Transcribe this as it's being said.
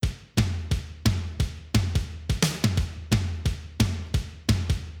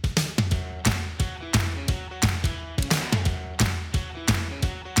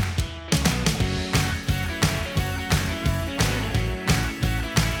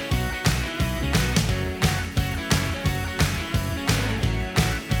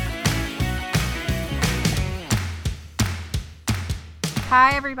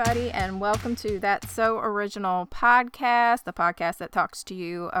Hi, everybody, and welcome to That's So Original podcast, the podcast that talks to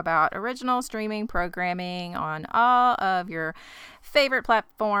you about original streaming programming on all of your favorite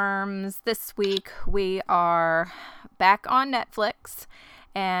platforms. This week, we are back on Netflix,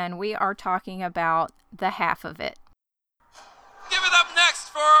 and we are talking about The Half of It. Give it up next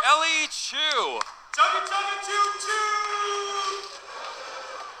for Ellie Chu. Chugga chugga choo choo!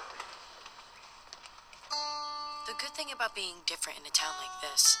 The good thing about being different in a town like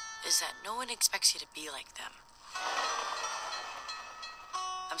this is that no one expects you to be like them.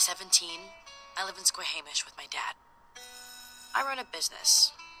 I'm 17. I live in Squamish with my dad. I run a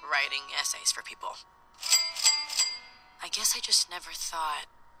business, writing essays for people. I guess I just never thought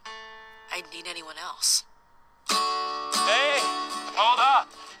I'd need anyone else. Hey, hold up.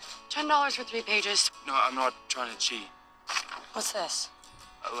 $10 for 3 pages. No, I'm not trying to cheat. What's this?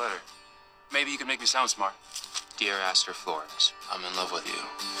 A letter. Maybe you can make me sound smart. Dear Aster Flores, I'm in love with you.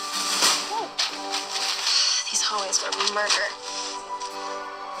 Ooh. These hallways were murder.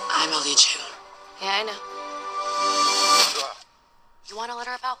 I'm Ellie Chu. Yeah, I know. You want a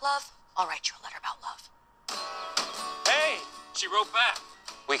letter about love? I'll write you a letter about love. Hey, she wrote back.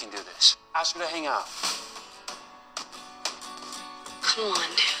 We can do this. Ask her to hang out. Come on,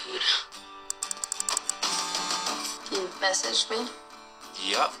 dude. You messaged me?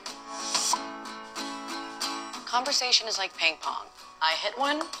 Yup. Conversation is like ping pong. I hit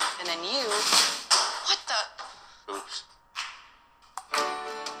one, and then you... What the... Oops.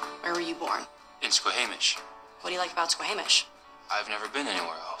 Where were you born? In Squamish. What do you like about Squamish? I've never been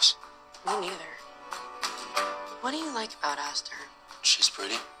anywhere else. Me neither. What do you like about Aster? She's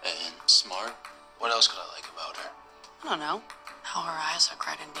pretty and smart. What else could I like about her? I don't know. How her eyes look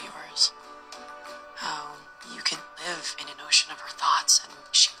right into yours. How you can live in an ocean of her thoughts, and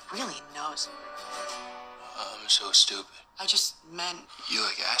she really knows. I'm so stupid. I just meant... You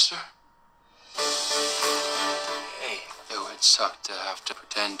like Aster? Hey, it would suck to have to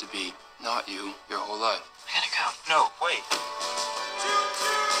pretend to be not you your whole life. I gotta go. No, wait.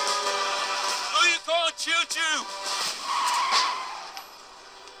 Who you calling Choo Choo?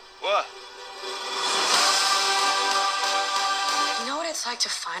 What? You know what it's like to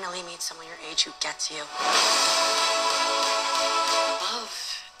finally meet someone your age who gets you? Love,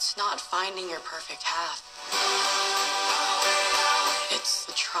 it's not finding your perfect half. It's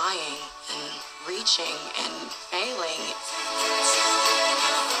the trying and reaching and failing.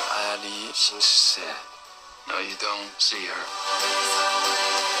 Ali seems sad. No, you don't see her.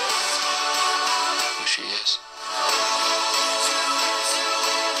 Who she is.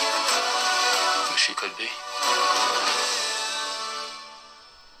 Who she could be.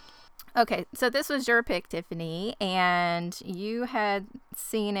 Okay, so this was your pick, Tiffany, and you had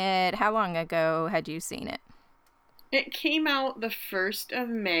seen it. How long ago had you seen it? It came out the 1st of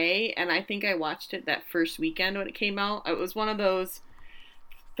May, and I think I watched it that first weekend when it came out. It was one of those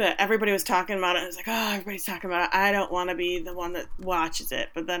that everybody was talking about it. I was like, oh, everybody's talking about it. I don't want to be the one that watches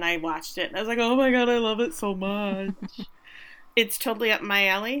it. But then I watched it, and I was like, oh my god, I love it so much. It's totally up my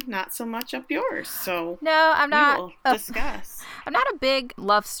alley, not so much up yours. So No, I'm not. We will discuss. I'm not a big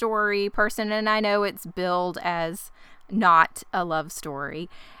love story person, and I know it's billed as not a love story,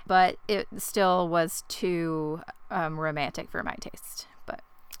 but it still was too romantic for my taste. But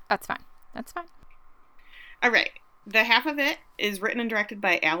that's fine. That's fine. All right. The Half of It is written and directed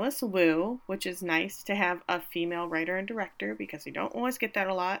by Alice Wu, which is nice to have a female writer and director because we don't always get that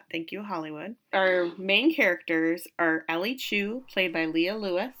a lot. Thank you, Hollywood. Our main characters are Ellie Chu, played by Leah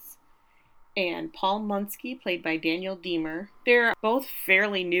Lewis, and Paul Munsky, played by Daniel Deemer. They're both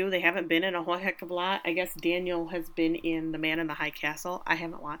fairly new. They haven't been in a whole heck of a lot. I guess Daniel has been in The Man in the High Castle. I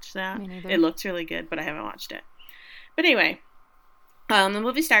haven't watched that. Me neither. It looks really good, but I haven't watched it. But anyway, the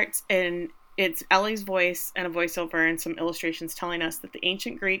movie starts and it's Ellie's voice and a voiceover and some illustrations telling us that the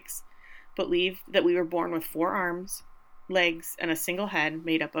ancient Greeks believed that we were born with 4 arms, legs, and a single head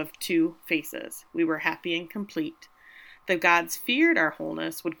made up of 2 faces. We were happy and complete. The gods feared our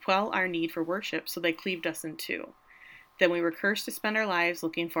wholeness, would quell our need for worship, so they cleaved us in 2. Then we were cursed to spend our lives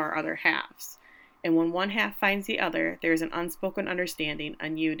looking for our other halves. And when one half finds the other, there is an unspoken understanding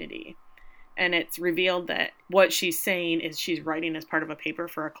and unity. And it's revealed that what she's saying is she's writing as part of a paper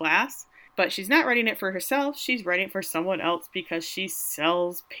for a class. But she's not writing it for herself. She's writing it for someone else because she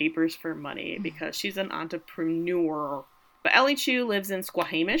sells papers for money, because she's an entrepreneur. But Ellie Chu lives in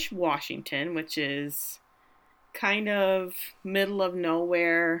Squamish, Washington, which is kind of middle of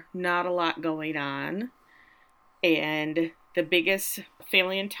nowhere, not a lot going on. And the biggest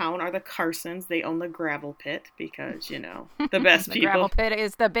family in town are the Carsons. They own the gravel pit because, you know, the best The people. gravel pit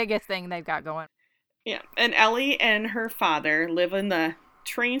is the biggest thing they've got going. Yeah, and Ellie and her father live in the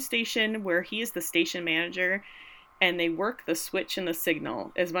train station where he is the station manager, and they work the switch and the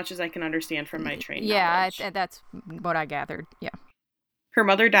signal, as much as I can understand from my train knowledge. That's what I gathered. Yeah. Her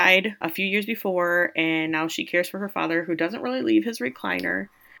mother died a few years before, and now she cares for her father, who doesn't really leave his recliner.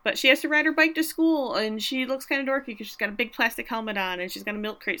 But she has to ride her bike to school, and she looks kind of dorky because she's got a big plastic helmet on, and she's got a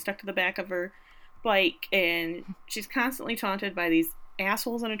milk crate stuck to the back of her bike, and she's constantly taunted by these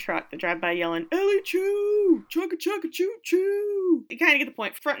assholes in a truck that drive by yelling, "Ellie Choo! Chugga chugga choo choo!" You kind of get the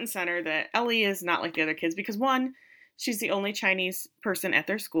point front and center that Ellie is not like the other kids because, one, she's the only Chinese person at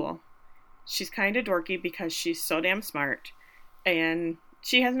their school. She's kind of dorky because she's so damn smart. And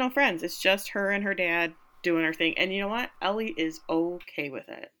she has no friends. It's just her and her dad doing her thing. And you know what? Ellie is okay with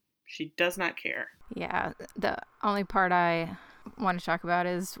it. She does not care. Yeah. The only part I want to talk about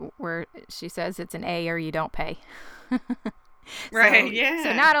is where she says it's an A or you don't pay. Right, yeah.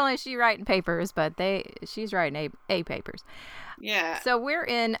 So not only is she writing papers, but she's writing A papers. Yeah. So we're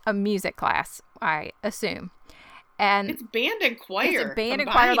in a music class, I assume. And it's band and choir. It's a band and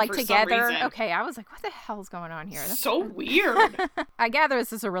choir, like, together. Okay, I was like, what the hell's going on here? That's so weird. I gather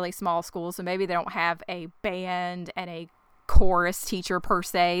this is a really small school, so maybe they don't have a band and a chorus teacher per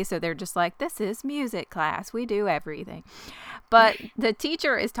se, so they're just like, this is music class. We do everything. But the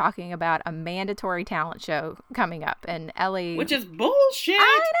teacher is talking about a mandatory talent show coming up, and Ellie... Which is bullshit.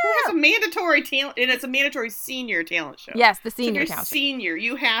 I know. Who has a mandatory talent? And it's a mandatory senior talent show. Yes, the senior so if you're talent show. Senior,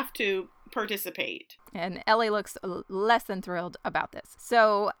 you have to participate. And Ellie looks less than thrilled about this.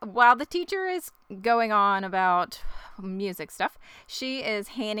 So while the teacher is going on about music stuff, she is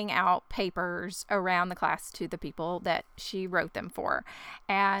handing out papers around the class to the people that she wrote them for.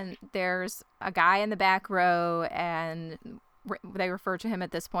 And there's a guy in the back row, and they refer to him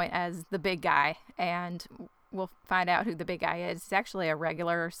at this point as the big guy. And we'll find out who the big guy is. He's actually a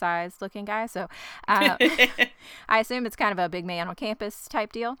regular sized looking guy. So I assume it's kind of a big man on campus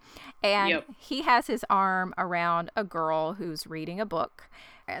type deal. And he has his arm around a girl who's reading a book.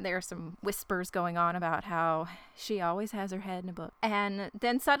 And there are some whispers going on about how she always has her head in a book. And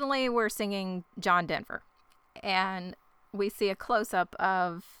then suddenly we're singing John Denver. And we see a close up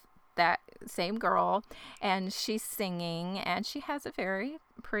of that same girl, and she's singing, and she has a very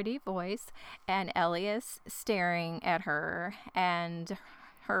pretty voice, and Ellie is staring at her, and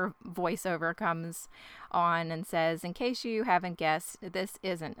her voiceover comes on and says, in case you haven't guessed, this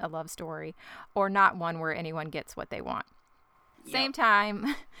isn't a love story, or not one where anyone gets what they want. Same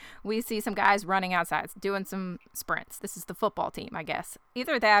time, we see some guys running outside doing some sprints. This is the football team, I guess.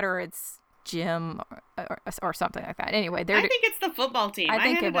 Either that or it's gym or something like that. Anyway, I think it's the football team. I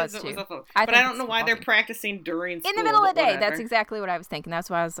think it was too. But I don't know why they're practicing during school. In the middle of the day. That's exactly what I was thinking. That's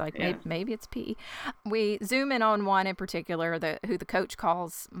why I was like, maybe it's PE. We zoom in on one in particular, who the coach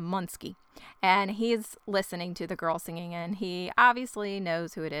calls Munsky. And he's listening to the girl singing, and he obviously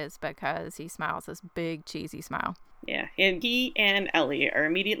knows who it is because he smiles this big, cheesy smile. Yeah, and he and Ellie are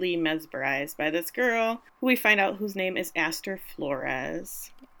immediately mesmerized by this girl, who we find out whose name is Aster Flores.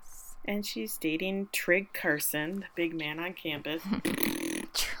 And she's dating Trig Carson, the big man on campus.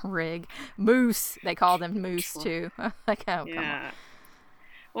 Trig. Moose. They called him Moose, too. Like, oh, come on.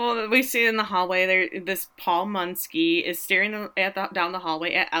 Well, we see in the hallway, this Paul Munsky is staring down the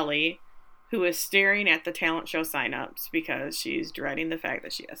hallway at Ellie, who is staring at the talent show signups because she's dreading the fact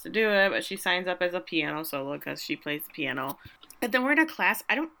that she has to do it, but she signs up as a piano solo because she plays the piano. And then we're in a class,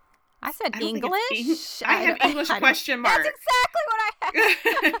 I said English? I have English question mark. That's exactly what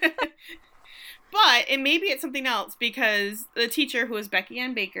I had. But maybe it's something else because the teacher, who is Becky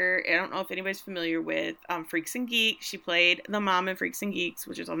Ann Baker, I don't know if anybody's familiar with Freaks and Geeks. She played the mom in Freaks and Geeks,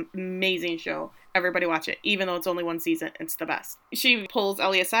 which is an amazing show. Everybody watch it. Even though it's only one season, it's the best. She pulls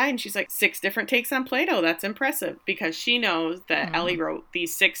Ellie aside and she's like, 6 different takes on Play-Doh. That's impressive. Because she knows that Ellie wrote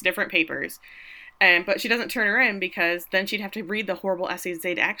these 6 different papers. But she doesn't turn her in because then she'd have to read the horrible essays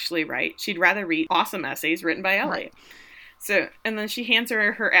they'd actually write. She'd rather read awesome essays written by Ellie. Right. So, and then she hands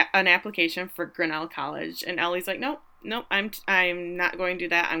her an application for Grinnell College, and Ellie's like, nope, I'm not going to do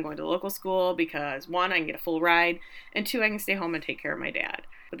that. I'm going to local school because 1, I can get a full ride, and 2, I can stay home and take care of my dad.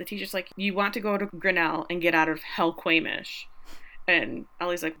 But the teacher's like, you want to go to Grinnell and get out of Hell Quamish. And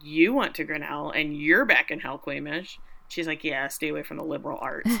Ellie's like, you went to Grinnell and you're back in Hell Quamish. She's like, yeah, stay away from the liberal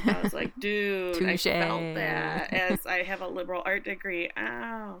arts. And I was like, dude, Touché. I felt that as I have a liberal art degree.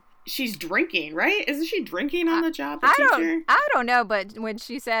 Ow. She's drinking, right? Isn't she drinking on the job, the teacher? I don't know, but when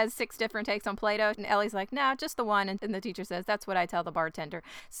she says 6 different takes on Play-Doh, and Ellie's like, no, just the one. And the teacher says, that's what I tell the bartender.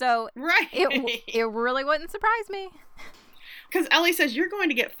 So right. it really wouldn't surprise me. Because Ellie says, you're going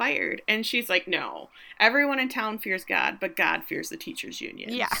to get fired. And she's like, no, everyone in town fears God, but God fears the teachers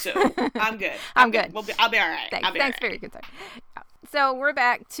union. Yeah. So I'm good. I'm good. I'll be all right. Thanks for your concern. So we're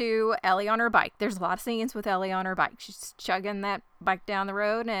back to Ellie on her bike. There's a lot of scenes with Ellie on her bike. She's chugging that bike down the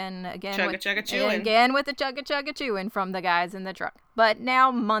road, and again with the chugga chewing from the guys in the truck. But now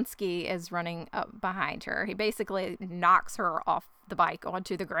Munski is running up behind her. He basically knocks her off the bike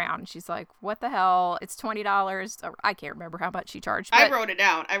onto the ground. She's like, what the hell? It's $20. I can't remember how much she charged. I wrote it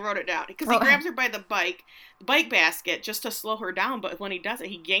down because he grabs her by the bike basket just to slow her down. But when he does it,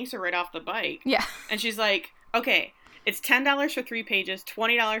 he yanks her right off the bike. Yeah. And she's like, okay, it's $10 for 3 pages,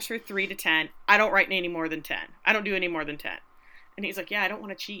 $20 for 3 to 10. I don't write any more than 10. I don't do any more than 10. And he's like, yeah, I don't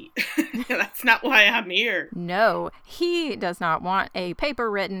want to cheat. That's not why I'm here. No, he does not want a paper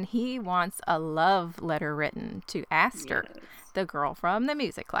written. He wants a love letter written to Aster, the girl from the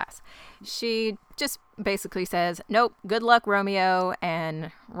music class. She just basically says, nope, good luck, Romeo,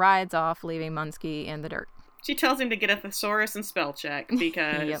 and rides off, leaving Munski in the dirt. She tells him to get a thesaurus and spell check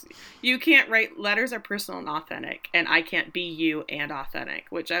because you can't write letters are personal and authentic, and I can't be you and authentic,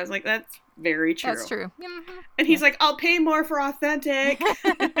 which I was like, that's very true. That's true. And he's like, I'll pay more for authentic.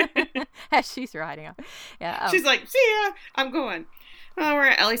 As she's riding up. Yeah. She's like, see ya, I'm going. Well, we're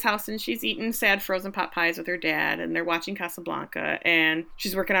at Ellie's house, and she's eating sad frozen pot pies with her dad, and they're watching Casablanca, and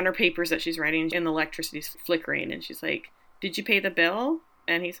she's working on her papers that she's writing, and the electricity's flickering, and she's like, did you pay the bill?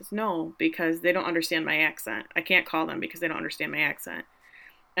 And he says, no, because they don't understand my accent. I can't call them because they don't understand my accent.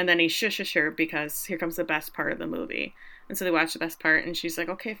 And then he shushes her because here comes the best part of the movie. And so they watch the best part, and she's like,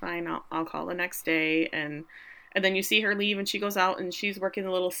 okay, fine, I'll call the next day. And then you see her leave, and she goes out, and she's working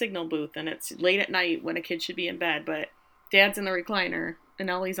the little signal booth, and it's late at night when a kid should be in bed, but Dad's in the recliner, and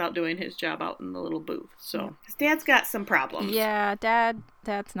Ellie's out doing his job out in the little booth. So his dad's got some problems. Yeah,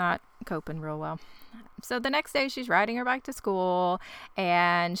 Dad's not coping real well. So the next day she's riding her bike to school,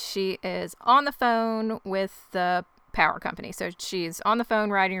 and she is on the phone with the power company. So she's on the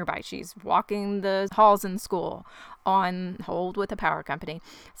phone riding her bike. She's walking the halls in school on hold with the power company.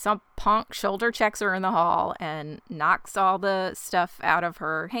 Some punk shoulder checks her in the hall and knocks all the stuff out of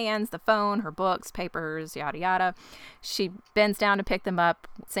her hands, the phone, her books, papers, yada yada. She bends down to pick them up.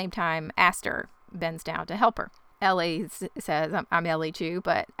 Same time Aster bends down to help her. Ellie says, I'm Ellie Chu,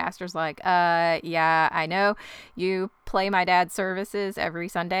 but Aster's like, yeah, I know. You play my dad's services every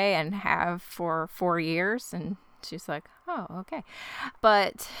Sunday and have for 4 years. And she's like, oh, okay.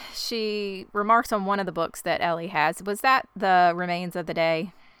 But she remarks on one of the books that Ellie has. Was that The Remains of the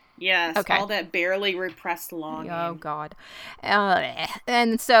Day? Yes, okay. All that barely repressed longing. Oh, God.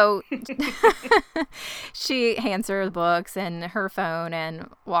 And so she hands her the books and her phone and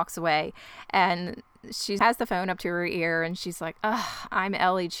walks away. And she has the phone up to her ear, and she's like, oh, I'm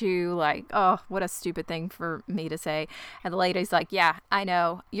Ellie Chu. Like, oh, what a stupid thing for me to say. And the lady's like, yeah, I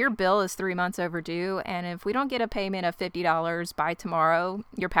know. Your bill is 3 months overdue, and if we don't get a payment of $50 by tomorrow,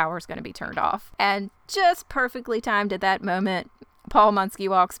 your power's going to be turned off. And just perfectly timed at that moment, Paul Munski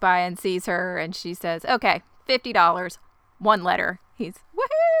walks by and sees her, and she says, okay, $50, one letter. He's,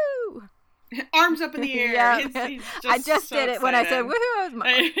 woohoo! Arms up in the air. Yeah. He's I just so did it excited. When I said,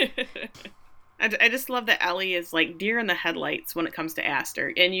 woohoo! I just love that Ellie is like deer in the headlights when it comes to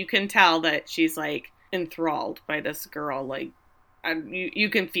Aster, and you can tell that she's like enthralled by this girl. Like, you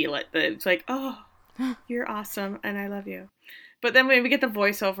can feel it. That it's like, oh, you're awesome, and I love you. But then we get the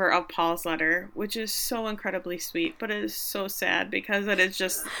voiceover of Paul's letter, which is so incredibly sweet, but it is so sad because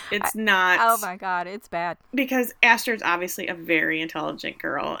it's not. Oh my God, it's bad. Because Aster's obviously a very intelligent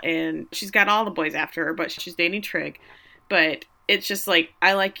girl, and she's got all the boys after her, but she's dating Trig. But it's just like,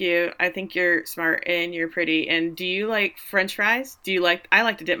 I like you, I think you're smart and you're pretty, and do you like French fries? I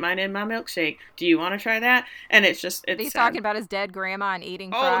like to dip mine in my milkshake. Do you want to try that? And it's He's talking about his dead grandma and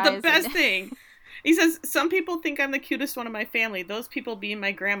eating fries. Oh, the best thing. He says, some people think I'm the cutest one in my family. Those people being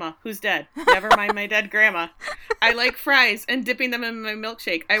my grandma, who's dead. Never mind my dead grandma. I like fries and dipping them in my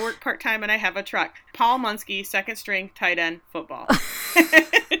milkshake. I work part-time and I have a truck. Paul Munski, second string, tight end, football.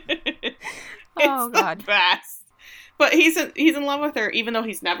 Oh, God. The best. But he's in love with her, even though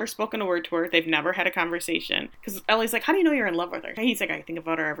he's never spoken a word to her. They've never had a conversation. Because Ellie's like, how do you know you're in love with her? And he's like, I think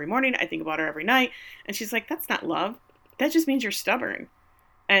about her every morning. I think about her every night. And she's like, that's not love. That just means you're stubborn.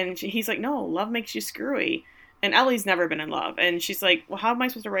 And he's like, no, love makes you screwy. And Ellie's never been in love. And she's like, well, how am I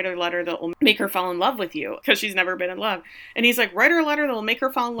supposed to write a letter that will make her fall in love with you? Because she's never been in love. And he's like, write her a letter that will make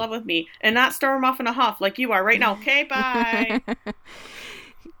her fall in love with me and not storm off in a huff like you are right now. Okay, bye.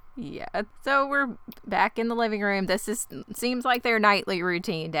 Yeah, so we're back in the living room. Seems like their nightly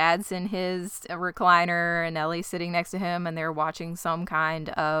routine. Dad's in his recliner and Ellie's sitting next to him, and they're watching some kind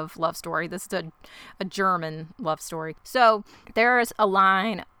of love story. This is a German love story. So there's a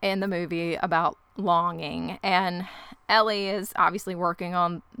line in the movie about longing, and Ellie is obviously working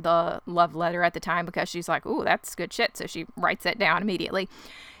on the love letter at the time because she's like, ooh, that's good shit. So she writes it down immediately.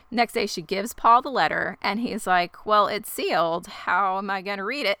 Next day, she gives Paul the letter, and he's like, well, it's sealed. How am I going to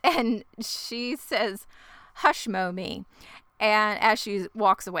read it? And she says, hush, mo me. And as she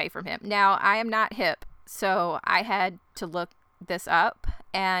walks away from him. Now, I am not hip, so I had to look this up.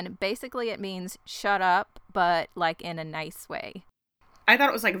 And basically, it means shut up, but like in a nice way. I thought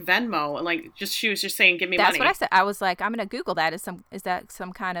it was like Venmo, and like she was just saying, give me That's money. What I said. I was like, I'm going to Google that. Is that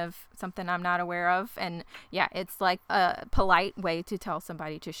some kind of something I'm not aware of? And yeah, it's like a polite way to tell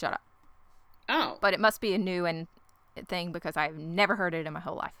somebody to shut up. Oh. But it must be a new thing because I've never heard it in my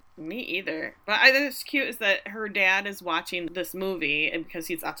whole life. Me either. But I think it's cute is that her dad is watching this movie, and because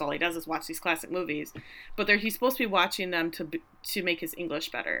that's all he does is watch these classic movies. But he's supposed to be watching them to make his English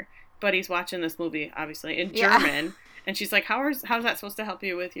better. But he's watching this movie, obviously, in German. And she's like, how's that supposed to help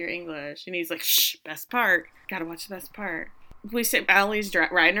you with your English? And he's like, shh, best part. Gotta watch the best part. We say Ellie's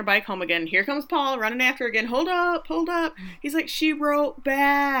riding her bike home again. Here comes Paul running after her again. Hold up. He's like, she wrote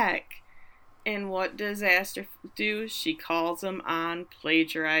back. And what does Aster do? She calls him on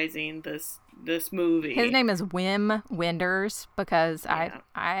plagiarizing this movie. His name is Wim Wenders because I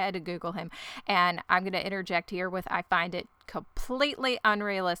had to Google him. And I'm going to interject here with I find it completely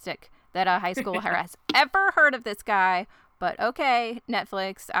unrealistic that a high schooler has ever heard of this guy. But okay,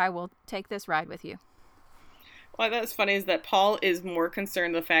 Netflix, I will take this ride with you. Well, that's funny is that Paul is more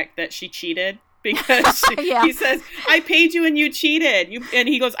concerned the fact that she cheated. Because he says, I paid you and you cheated. And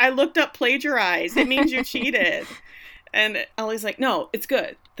he goes, I looked up plagiarize. It means you cheated. And Ellie's like, no, it's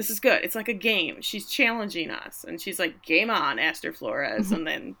good. This is good. It's like a game. She's challenging us. And she's like, game on, Aster Flores. And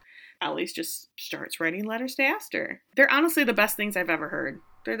then Ellie's just starts writing letters to Aster. They're honestly the best things I've ever heard.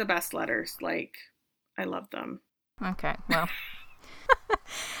 They're the best letters. Like, I love them. Okay, well.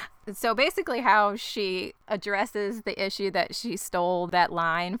 So basically how she addresses the issue that she stole that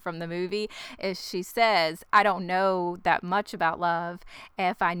line from the movie is she says, I don't know that much about love.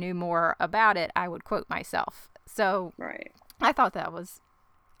 If I knew more about it, I would quote myself. So right. I thought that was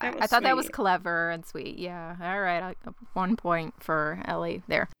that was clever and sweet. Yeah. All right. 1 point for Ellie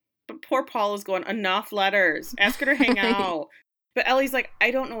there. But poor Paul is going, enough letters. Ask her to hang out. But Ellie's like, I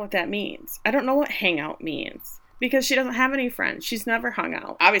don't know what that means. I don't know what hangout means. Because she doesn't have any friends. She's never hung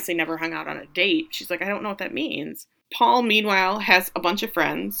out. Obviously never hung out on a date. She's like, I don't know what that means. Paul, meanwhile, has a bunch of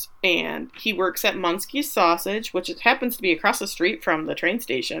friends. And he works at Munsky's Sausage, which happens to be across the street from the train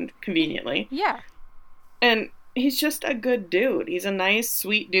station, conveniently. Yeah. And he's just a good dude. He's a nice,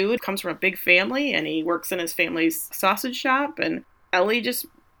 sweet dude. Comes from a big family. And he works in his family's sausage shop. And Ellie just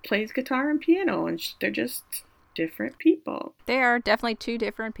plays guitar and piano. And they're just different people. They are definitely two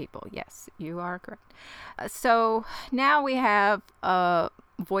different people. Yes, you are correct. So now we have a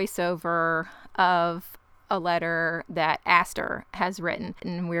voiceover of a letter that Aster has written,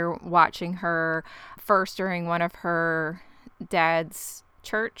 and we're watching her first during one of her dad's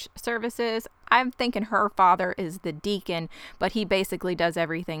church services. I'm thinking her father is the deacon, but he basically does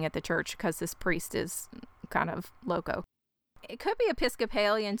everything at the church because this priest is kind of loco. It could be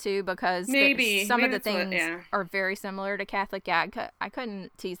Episcopalian too, because some of the things are very similar to Catholic. Yeah, I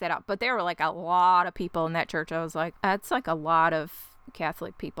couldn't tease that out, but there were like a lot of people in that church. I was like, that's like a lot of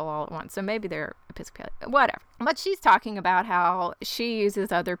Catholic people all at once. So maybe they're Episcopalian, whatever. But she's talking about how she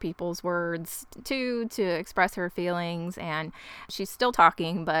uses other people's words to express her feelings, and she's still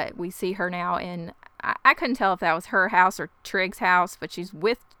talking, but we see her now in, I couldn't tell if that was her house or Trigg's house, but she's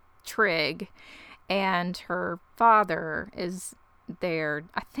with Trigg. And her father is there.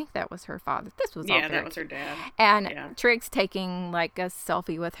 I think that was her father. This was all that was her dad. And Trigg's taking like a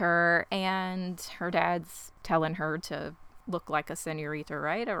selfie with her, and her dad's telling her to look like a senorita,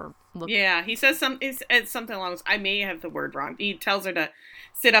 right? Or look. Yeah, he says it's something along those. I may have the word wrong. He tells her to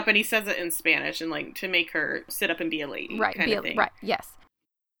sit up, and he says it in Spanish, and like to make her sit up and be a lady, right? Kind of thing. Right. Yes.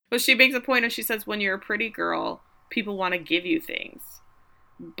 But she makes a point, and she says, when you're a pretty girl, people want to give you things.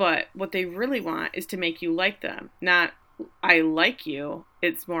 But what they really want is to make you like them. Not, I like you.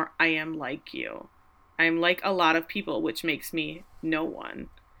 It's more, I am like you. I'm like a lot of people, which makes me no one.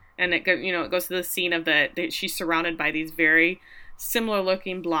 And it goes to the scene of that she's surrounded by these very similar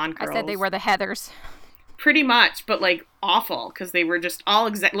looking blonde girls. I said they were the Heathers. Pretty much, but like awful, because they were just all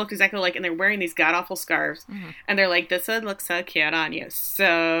look exactly like, and they're wearing these god awful scarves. Mm-hmm. And they're like, this would look so cute on you.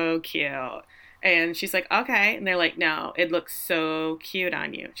 So cute. And she's like, okay. And they're like, no, it looks so cute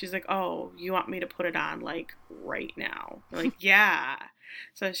on you. She's like, oh, you want me to put it on, like, right now? They're like, yeah.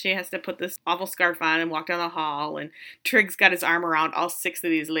 So she has to put this awful scarf on and walk down the hall. And Trigg's got his arm around all 6 of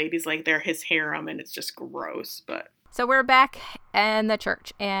these ladies like they're his harem. And it's just gross. But so we're back in the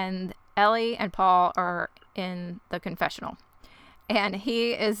church. And Ellie and Paul are in the confessional, and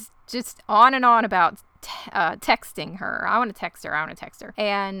he is just on and on about texting her. I want to text her.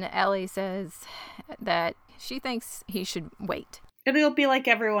 And Ellie says that she thinks he should wait. It'll be like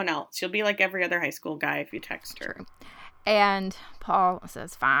everyone else. You'll be like every other high school guy if you text her. True. And Paul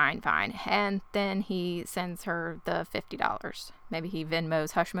says, fine. And then he sends her the $50. Maybe he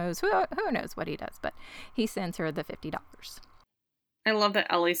Venmos, Hushmos, who knows what he does, but he sends her the $50. I love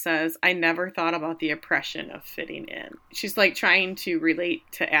that Ellie says, I never thought about the oppression of fitting in. She's like trying to relate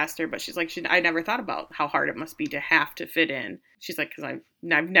to Aster, but she's like, I never thought about how hard it must be to have to fit in. She's like, because I've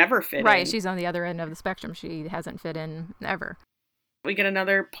never fit in. Right, she's on the other end of the spectrum. She hasn't fit in ever. We get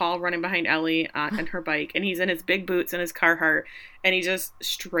another Paul running behind Ellie on her bike, and he's in his big boots and his Carhartt, and he's just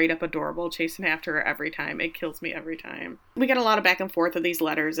straight up adorable, chasing after her every time. It kills me every time. We get a lot of back and forth of these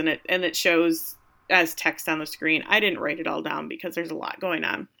letters, and it shows as text on the screen. I didn't write it all down because there's a lot going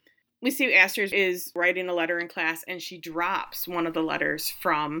on. We see Aster is writing a letter in class, and she drops one of the letters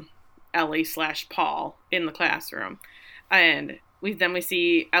from Ellie/Paul in the classroom. And we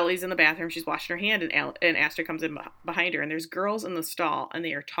see Ellie's in the bathroom. She's washing her hand, and Aster comes in behind her. And there's girls in the stall, and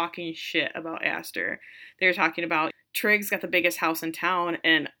they are talking shit about Aster. They're talking about Trig's got the biggest house in town,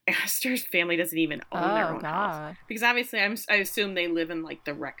 and Aster's family doesn't even own their own house. Because obviously, I assume they live in like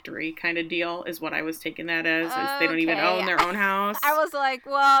the rectory kind of deal, is what I was taking that as. Is they don't even own their own house. I was like,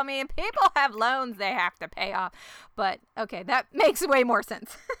 well, I mean, people have loans they have to pay off. But okay, that makes way more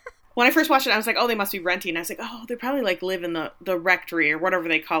sense. When I first watched it, I was like, oh, they must be renting. I was like, oh, they probably like live in the rectory or whatever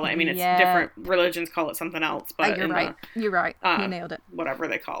they call it. I mean, it's different religions call it something else. But you're right. You're right. You nailed it. Whatever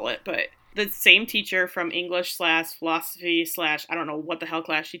they call it. But the same teacher from English/philosophy/ I don't know what the hell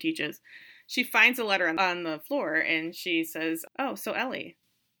class she teaches. She finds a letter on the floor and she says, oh, so Ellie,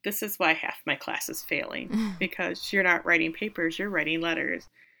 this is why half my class is failing. Because you're not writing papers, you're writing letters.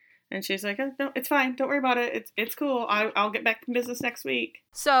 And she's like, oh, no, it's fine. Don't worry about it. It's cool. I'll get back to business next week.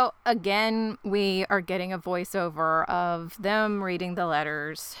 So, again, we are getting a voiceover of them reading the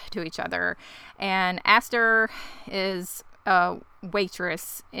letters to each other. And Aster is a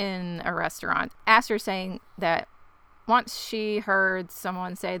waitress in a restaurant. Aster's saying that once she heard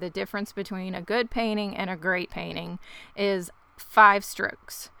someone say the difference between a good painting and a great painting is 5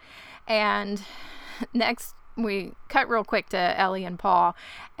 strokes. And next, we cut real quick to Ellie and Paul,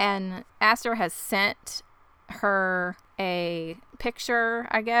 and Aster has sent her a picture,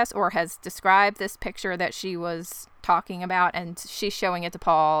 I guess, or has described this picture that she was talking about, and she's showing it to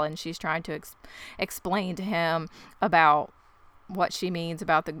Paul, and she's trying to explain to him about what she means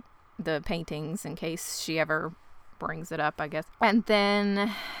about the paintings in case she ever brings it up, I guess. And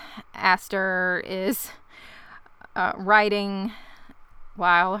then Aster is writing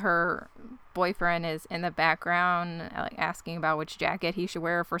while her boyfriend is in the background, like asking about which jacket he should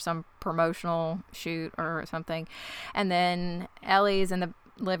wear for some promotional shoot or something. And then Ellie's in the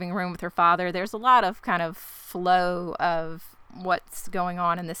living room with her father. There's a lot of kind of flow of what's going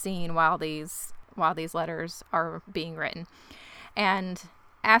on in the scene while these letters are being written. And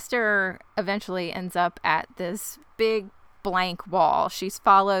Aster eventually ends up at this big blank wall. She's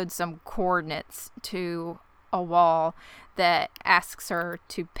followed some coordinates to a wall that asks her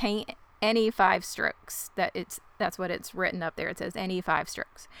to paint any 5 strokes. That's what it's written up there. It says any 5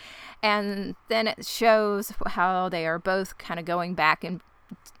 strokes. And then it shows how they are both kind of going back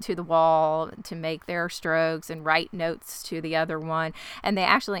to the wall to make their strokes and write notes to the other one. And they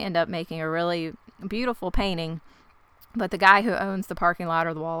actually end up making a really beautiful painting. But the guy who owns the parking lot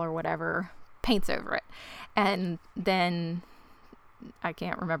or the wall or whatever paints over it. And then I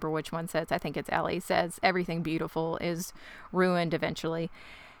can't remember which one says, I think it's Ellie, says everything beautiful is ruined eventually.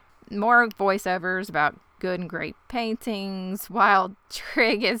 More voiceovers about good and great paintings while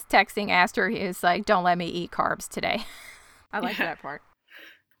Trig is texting Aster. He is like, don't let me eat carbs today. I like that part.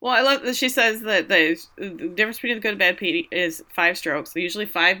 Well, I love that she says that the difference between the good and bad painting is 5 strokes. They're usually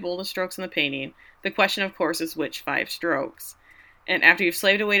 5 boldest strokes in the painting. The question, of course, is which 5 strokes. And after you've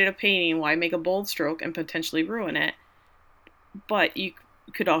slaved away at a painting, why make a bold stroke and potentially ruin it? But you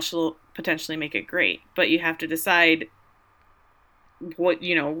could also potentially make it great. But you have to decide what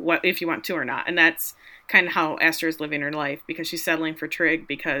if you want to or not. And that's kind of how Aster is living her life, because she's settling for Trig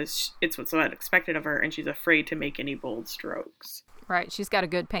because it's what's expected of her, and she's afraid to make any bold strokes. Right. She's got a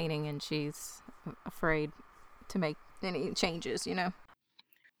good painting, and she's afraid to make any changes,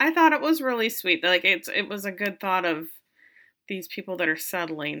 I thought it was really sweet. Like, it was a good thought of these people that are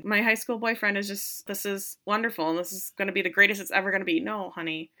settling. My high school boyfriend is just, this is wonderful, and this is going to be the greatest it's ever going to be. No,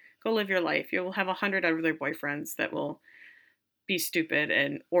 honey, go live your life. You'll have 100 other boyfriends that will be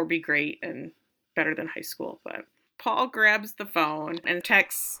stupid or be great and better than high school. But Paul grabs the phone and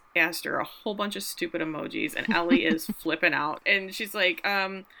texts Aster a whole bunch of stupid emojis, and Ellie is flipping out. And she's like,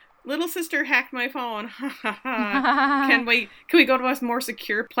 little sister hacked my phone. Can we go to a more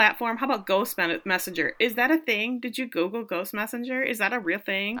secure platform? How about Ghost Messenger? Is that a thing? Did you Google Ghost Messenger? Is that a real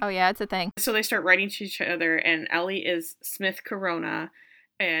thing? Oh, yeah, it's a thing. So they start writing to each other, and Ellie is Smith Corona,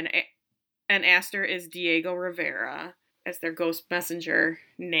 and Aster is Diego Rivera as their Ghost Messenger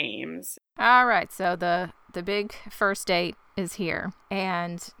names. All right, so the big first date is here,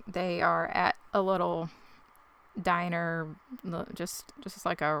 and they are at a little diner, just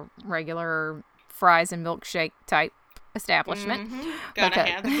like a regular fries and milkshake type establishment. Gotta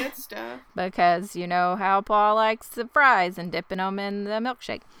have the good stuff. Because you know how Paul likes the fries and dipping them in the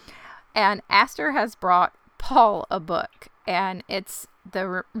milkshake. And Aster has brought Paul a book, and it's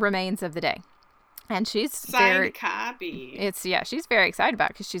The Remains of the Day. And she's signed copy. She's very excited about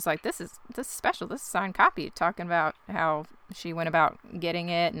it because she's like, this is special. This is signed copy, talking about how she went about getting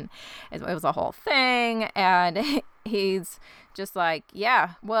it, and it was a whole thing. And he's just like,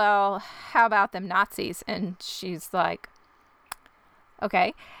 yeah, well, how about them Nazis? And she's like,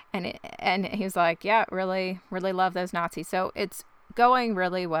 okay. And he's like, yeah, really, really love those Nazis. So it's going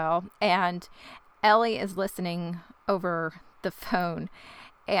really well. And Ellie is listening over the phone,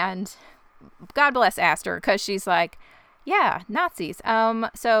 and God bless Aster, because she's like, yeah, Nazis.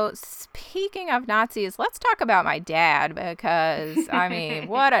 So speaking of Nazis, let's talk about my dad, because, I mean,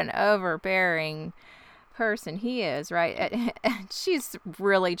 what an overbearing person he is, right? She's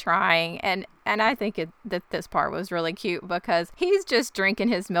really trying, and I think that this part was really cute, because he's just drinking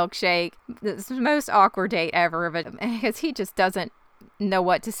his milkshake. It's the most awkward date ever, but because he just doesn't know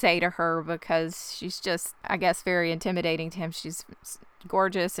what to say to her, because she's just, I guess, very intimidating to him. She's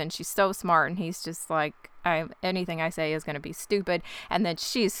gorgeous and she's so smart, and he's just like, anything I say is going to be stupid. And then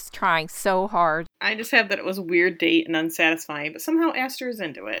she's trying so hard. I just have that it was a weird date and unsatisfying, but somehow Aster is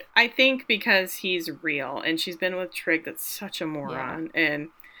into it. I think because he's real, and she's been with Trig, that's such a moron. Yeah. And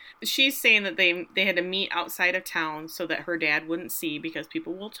she's saying that they had to meet outside of town so that her dad wouldn't see, because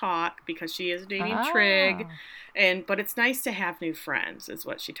people will talk, because she is dating Trig. But it's nice to have new friends, is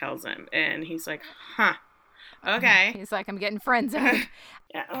what she tells him. And he's like, huh. Okay. He's like, I'm getting friends out.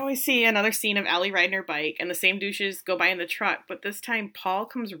 Yeah, we see another scene of Ellie riding her bike, and the same douches go by in the truck, but this time Paul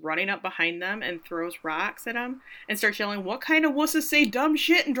comes running up behind them and throws rocks at them and starts yelling, what kind of wusses say dumb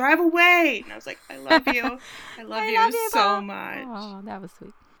shit and drive away? And I was like, I love you. I love you so Paul. much. Oh, that was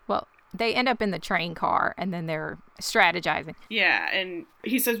sweet. Well, they end up in the train car, and then they're strategizing. Yeah, and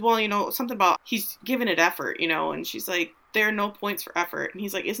he says, well, something about he's giving it effort, and she's like, there are no points for effort. And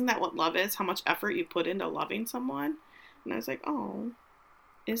he's like, isn't that what love is? How much effort you put into loving someone? And I was like, oh,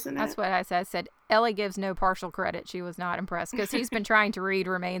 isn't it? That's what I said. I said, Ellie gives no partial credit. She was not impressed, because he's been trying to read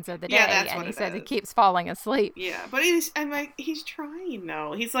Remains of the Day, and he says he keeps falling asleep. Yeah, but I'm like, he's trying,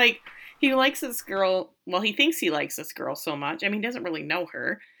 though. He's like, he likes this girl. Well, he thinks he likes this girl so much. I mean, he doesn't really know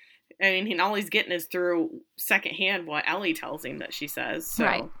her. I mean, all he's getting is through secondhand what Ellie tells him that she says. So.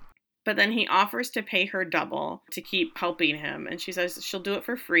 Right. But then he offers to pay her double to keep helping him. And she says she'll do it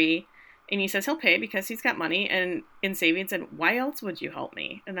for free. And he says he'll pay because he's got money and in savings. And why else would you help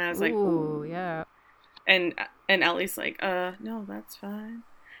me? And I was like, ooh, yeah. And Ellie's like, no, that's fine.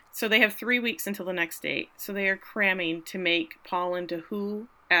 So they have 3 weeks until the next date. So they are cramming to make Paul into who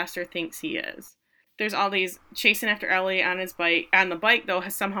Aster thinks he is. There's all these chasing after Ellie on his bike. On the bike, though,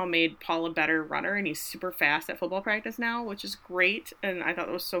 has somehow made Paul a better runner, and he's super fast at football practice now, which is great, and I thought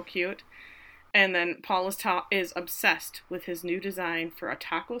that was so cute. And then Paul is obsessed with his new design for a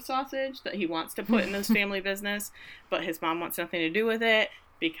taco sausage that he wants to put in his family business, but his mom wants nothing to do with it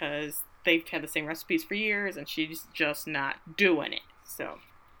because they've had the same recipes for years, and she's just not doing it. So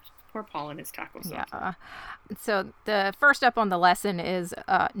poor Paul and his taco sausage. Yeah. So the first up on the lesson is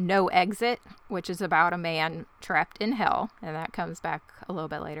No Exit, which is about a man trapped in hell, and that comes back a little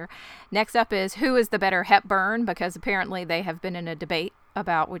bit later. Next up is Who is the Better Hepburn, because apparently they have been in a debate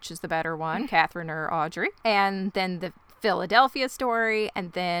about which is the better one, Catherine or Audrey. And then the Philadelphia story,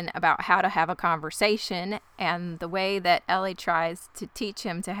 and then about how to have a conversation. And the way that Ellie tries to teach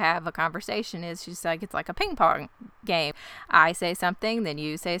him to have a conversation is she's like, it's like a ping pong game. I say something, then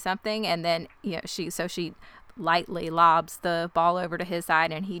you say something, and then she lightly lobs the ball over to his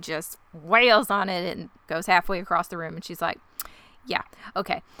side, and he just wails on it and goes halfway across the room, and she's like, yeah,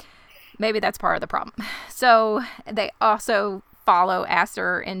 okay, maybe that's part of the problem. So they also follow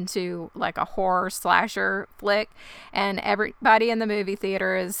Aster into like a horror slasher flick, and everybody in the movie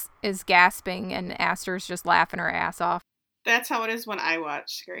theater is gasping, and Aster's just laughing her ass off. That's how it is when I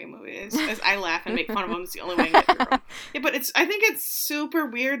watch scary movies, as I laugh and make fun of them. It's the only way I get through them. Yeah, but I think it's super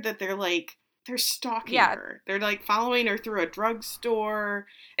weird that they're like They're stalking her. They're like following her through a drugstore,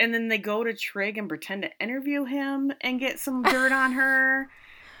 and then they go to Trig and pretend to interview him and get some dirt on her.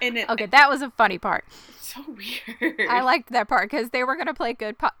 And okay, that was a funny part. So weird. I liked that part because they were going to play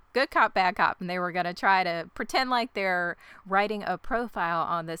good cop, bad cop, and they were going to try to pretend like they're writing a profile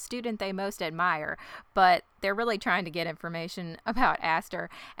on the student they most admire, but they're really trying to get information about Aster,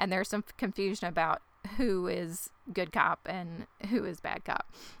 and there's some confusion about who is good cop and who is bad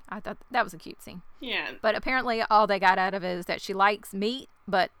cop. I thought that was a cute scene. Yeah. But apparently all they got out of it is that she likes meat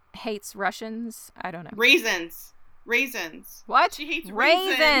but hates Russians. I don't know. Raisins. What? She hates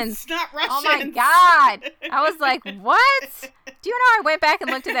raisins. Not Russians. Oh my God. I was like, what? Do you know I went back and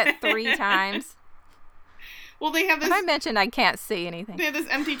looked at that 3 times? Well, they have this. I mentioned I can't see anything. They have this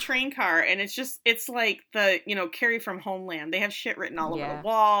empty train car, and it's like the, Carrie from Homeland. They have shit written all over the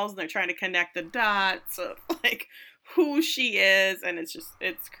walls, and they're trying to connect the dots of, like, who she is, and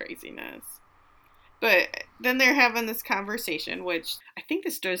it's craziness. But then they're having this conversation, which I think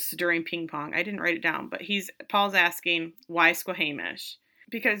this does during ping pong. I didn't write it down, but Paul's asking, why Squamish?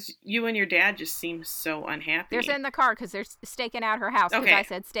 Because you and your dad just seem so unhappy. They're in the car because they're staking out her house. Because I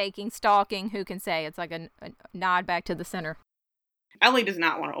said staking, stalking, who can say? It's like a nod back to the center. Ellie does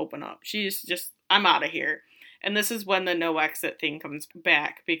not want to open up. She's just, I'm out of here. And this is when the no exit thing comes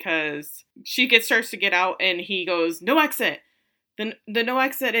back, because she starts to get out and he goes, no exit. The no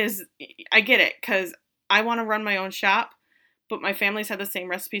exit is, I get it, because I want to run my own shop, but my family's had the same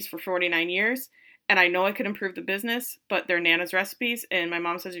recipes for 49 years. And I know I could improve the business, but they're Nana's recipes. And my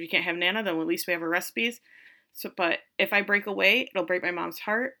mom says, if you can't have Nana, then at least we have her recipes. So, but if I break away, it'll break my mom's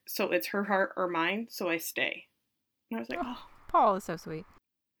heart. So it's her heart or mine. So I stay. And I was like, oh. Paul is so sweet.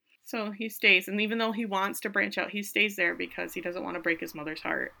 So he stays. And even though he wants to branch out, he stays there because he doesn't want to break his mother's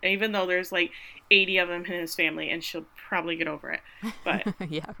heart. And even though there's like 80 of them in his family, and she'll probably get over it. But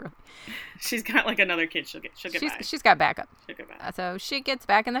yeah, really. She's got like another kid. She'll get by. She's got backup. She'll get by. So she gets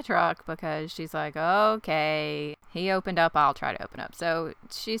back in the truck because she's like, okay, he opened up, I'll try to open up. So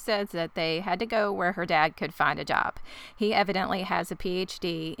she says that they had to go where her dad could find a job. He evidently has a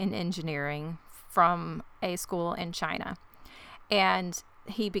PhD in engineering from a school in China. And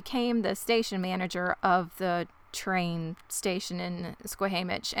he became the station manager of the train station in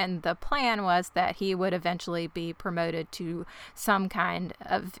Squamish, and the plan was that he would eventually be promoted to some kind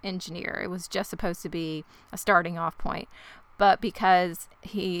of engineer. It was just supposed to be a starting off point, but because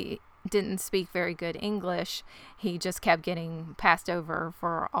he didn't speak very good English, he just kept getting passed over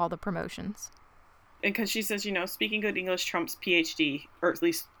for all the promotions. Because she says, speaking good English trumps PhD, or at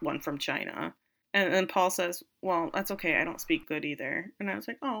least one from China. And then Paul says, well, that's okay. I don't speak good either. And I was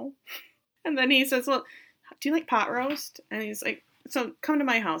like, oh. And then he says, well, do you like pot roast? And he's like, so come to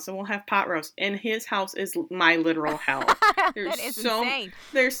my house and we'll have pot roast. And his house is my literal hell. That is insane.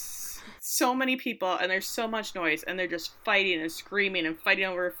 There's so many people and there's so much noise and they're just fighting and screaming and fighting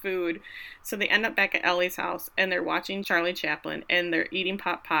over food. So they end up back at Ellie's house and they're watching Charlie Chaplin and they're eating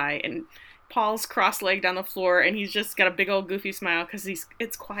pot pie, and Paul's cross-legged on the floor, and he's just got a big old goofy smile because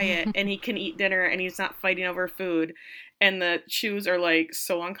it's quiet, and he can eat dinner, and he's not fighting over food. And the Chews are, like,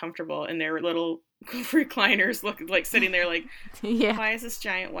 so uncomfortable in their little recliners, sitting there like, why is this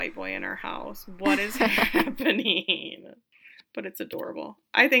giant white boy in our house? What is happening? But it's adorable.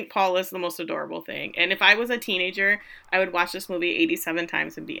 I think Paul is the most adorable thing. And if I was a teenager, I would watch this movie 87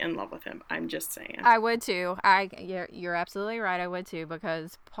 times and be in love with him. I'm just saying. I would too. You're absolutely right. I would too,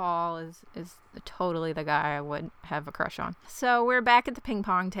 because Paul is totally the guy I would have a crush on. So we're back at the ping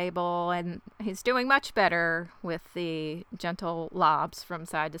pong table, and he's doing much better with the gentle lobs from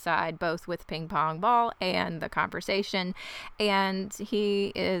side to side, both with ping pong ball and the conversation. And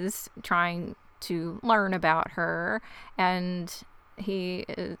he is trying to learn about her, and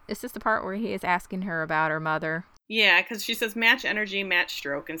is this the part where he is asking her about her mother? Yeah, because she says match energy, match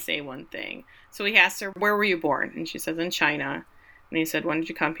stroke, and say one thing. So he asks her, where were you born? And she says, in China. And he said, when did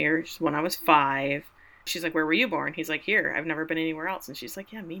you come here? She said, when I was 5. She's like, where were you born? He's like, here. I've never been anywhere else. And she's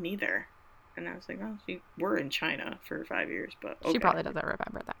like, yeah, me neither. And I was like, oh, you were in China for 5 years, but okay. She probably doesn't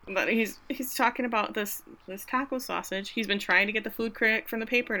remember that. But he's talking about this taco sausage. He's been trying to get the food critic from the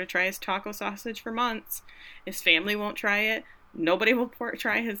paper to try his taco sausage for months. His family won't try it. Nobody will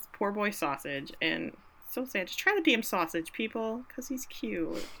try his poor boy sausage. And so sad. Just try the damn sausage, people, because he's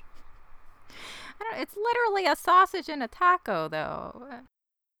cute. It's literally a sausage and a taco, though.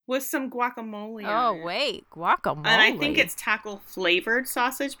 With some guacamole. Oh, wait. Guacamole. And I think it's taco flavored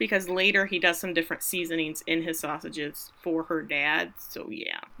sausage, because later he does some different seasonings in his sausages for her dad. So,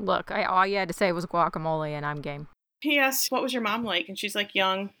 yeah. Look, all you had to say was guacamole, and I'm game. He asks, what was your mom like? And she's like,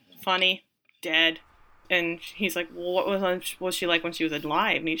 young, funny, dead. And he's like, well, what was she like when she was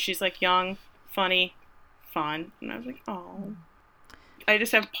alive? And she's like, young, funny, fun. And I was like, oh. I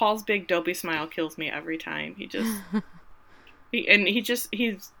just have Paul's big dopey smile kills me every time.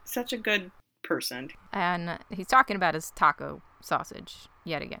 He's such a good person. And he's talking about his taco sausage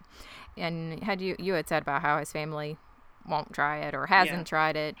yet again. And you had said about how his family won't try it or hasn't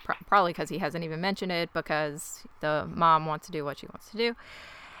tried it, probably because he hasn't even mentioned it, because the mom wants to do what she wants to do.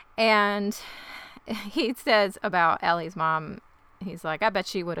 And he says about Ellie's mom, he's like, I bet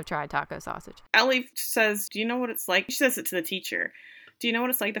she would have tried taco sausage. Ellie says, do you know what it's like? She says it to the teacher. Do you know what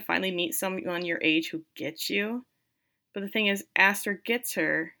it's like to finally meet someone your age who gets you? But the thing is, Aster gets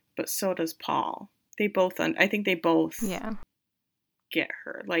her, but so does Paul. I think they both get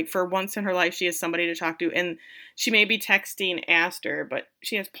her. Like, for once in her life, she has somebody to talk to. And she may be texting Aster, but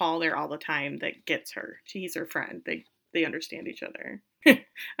she has Paul there all the time that gets her. He's her friend. They understand each other.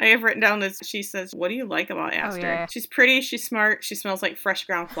 I have written down this. She says, what do you like about Aster? Oh, yeah. She's pretty. She's smart. She smells like fresh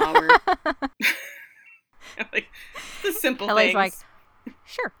ground flour. Like, the simple Ellie's things. like,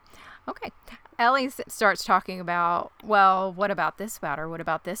 sure. Okay. Ellie starts talking about, well, what about this about her? What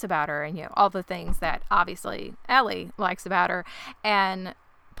about this about her? And, all the things that obviously Ellie likes about her. And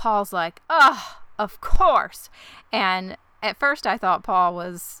Paul's like, oh, of course. And at first I thought Paul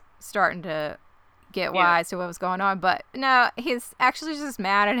was starting to get wise to what was going on. But no, he's actually just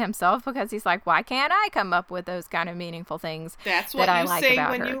mad at himself because he's like, why can't I come up with those kind of meaningful things That's what that I you like say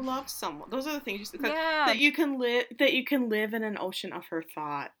about when her? you love someone. Those are the things that you can live in an ocean of her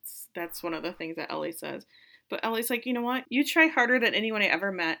thoughts. That's one of the things that Ellie says. But Ellie's like, you know what? You try harder than anyone I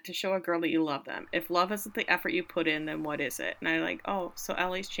ever met to show a girl that you love them. If love isn't the effort you put in, then what is it? And I'm like, oh, so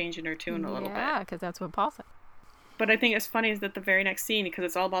Ellie's changing her tune a little bit. Yeah, because that's what Paul said. But I think it's funny is that the very next scene, because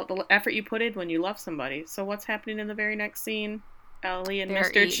it's all about the effort you put in when you love somebody. So what's happening in the very next scene? Ellie and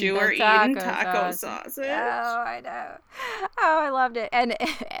Mr. Chu are eating taco sausage. Oh, I know. Oh, I loved it.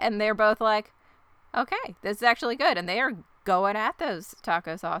 And they're both like, okay, this is actually good. And they are going at those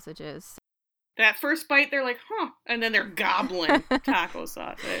taco sausages. That first bite, they're like, huh. And then they're gobbling taco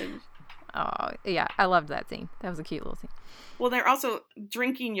sausage. Oh, yeah. I loved that scene. That was a cute little scene. Well, they're also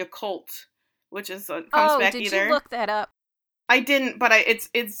drinking Yakult, which is comes back did either. You look that up? I didn't, but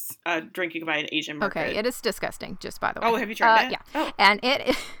it's drinking by an Asian market. Okay, it is disgusting, just by the way. Oh, have you tried that? Yeah. Oh. And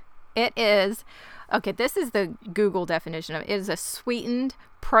it is, okay, this is the Google definition of it. It is a sweetened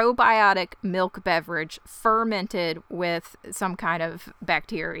probiotic milk beverage fermented with some kind of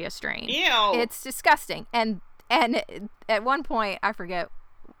bacteria strain. Ew. It's disgusting. And at one point, I forget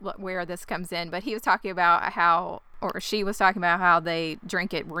where this comes in, but he was talking about how, or she was talking about how they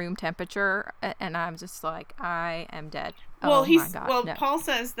drink at room temperature, and I'm just like, I am dead. Well, my God, no. Paul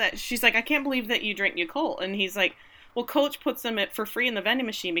says that she's like, I can't believe that you drink Yakult, and he's like, well, Coach puts them for free in the vending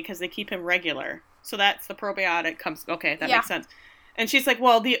machine because they keep him regular. So that's the probiotic comes. Okay, that makes sense. And she's like,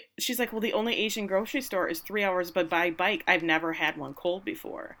 the only Asian grocery store is 3 hours, but by bike, I've never had one cold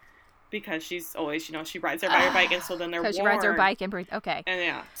before. Because she's always, she rides her by her bike, and so then they're warm. Because she rides her bike and breathes. Okay.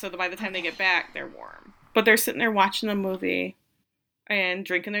 And so by the time they get back, they're warm. But they're sitting there watching the movie and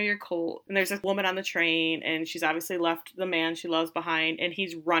drinking their Yakult. And there's a woman on the train, and she's obviously left the man she loves behind, and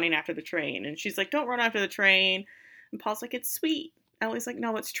he's running after the train. And she's like, don't run after the train. And Paul's like, it's sweet. Ellie's like,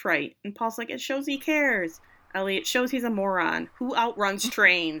 no, it's trite. And Paul's like, it shows he cares. Ellie, it shows he's a moron. Who outruns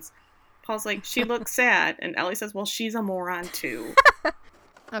trains? Paul's like, she looks sad. And Ellie says, well, she's a moron too.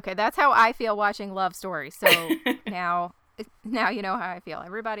 Okay, that's how I feel watching love stories. So now you know how I feel.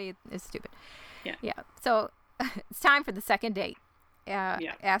 Everybody is stupid. Yeah. So it's time for the second date.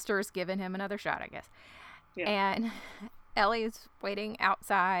 Aster's giving him another shot, I guess. Yeah. And Ellie's waiting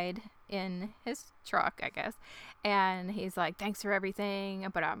outside in his truck, I guess. And he's like, thanks for everything,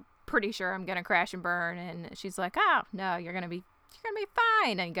 but I'm pretty sure I'm going to crash and burn. And she's like, oh, no, you're going to be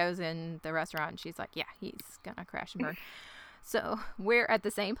fine. And goes in the restaurant, and she's like, yeah, he's going to crash and burn. So we're at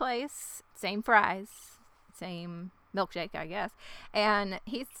the same place, same fries, same milkshake, I guess. And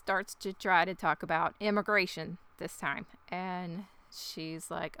he starts to try to talk about immigration this time. And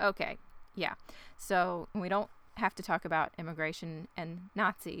she's like, okay, yeah. So we don't have to talk about immigration and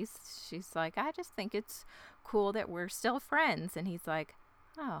Nazis. She's like, I just think it's cool that we're still friends. And he's like,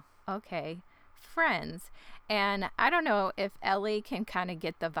 oh, okay, friends. And I don't know if Ellie can kind of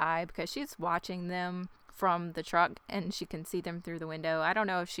get the vibe because she's watching them from the truck and she can see them through the window. I don't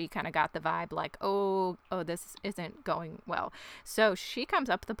know if she kind of got the vibe like, oh, this isn't going well. So she comes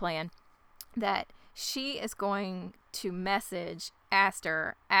up with the plan that she is going to message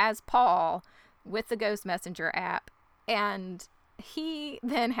Aster as Paul with the Ghost Messenger app, and he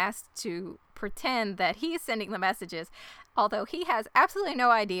then has to pretend that he's sending the messages, although he has absolutely no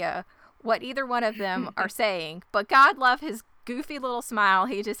idea what either one of them are saying. But God love his goofy little smile.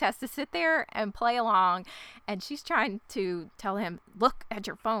 He just has to sit there and play along. And she's trying to tell him, look at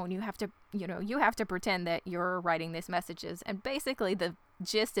your phone. You have to pretend that you're writing these messages. And basically the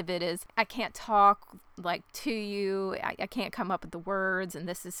gist of it is, I can't talk like to you. I can't come up with the words, and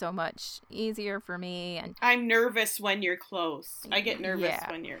this is so much easier for me. And I'm nervous when you're close. I get nervous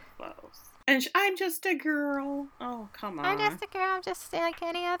when you're close. And I'm just a girl. Oh, come on. I'm just a girl. I'm just like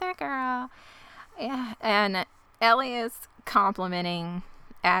any other girl. Yeah. And Ellie is complimenting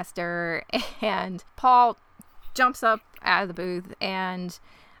Aster, and Paul jumps up out of the booth and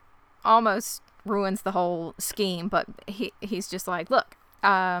almost ruins the whole scheme. But he's just like, look,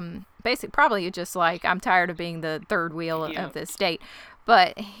 basically, probably just like, I'm tired of being the third wheel of this date.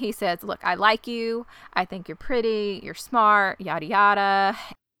 But he says, look, I like you. I think you're pretty. You're smart. Yada, yada.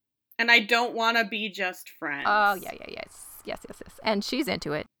 And I don't want to be just friends. Oh, yes. And she's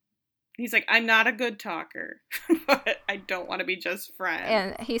into it. He's like, I'm not a good talker, but I don't want to be just friends.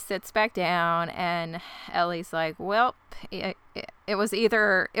 And he sits back down, and Ellie's like, well, it was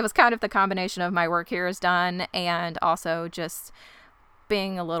kind of the combination of my work here is done, and also just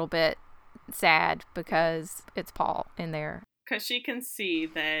being a little bit sad because it's Paul in there. Because she can see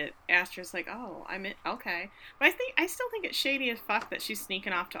that Aster's like, oh, I'm in, okay. But I still think it's shady as fuck that she's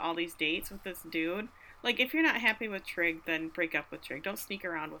sneaking off to all these dates with this dude. Like, if you're not happy with Trig, then break up with Trig. Don't sneak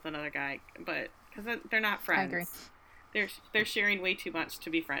around with another guy. But, because they're not friends. I agree. They're sharing way too much to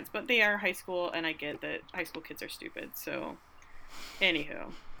be friends. But they are high school, and I get that high school kids are stupid. So,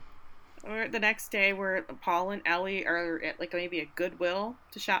 anywho. The next day, where Paul and Ellie are at, like, maybe a Goodwill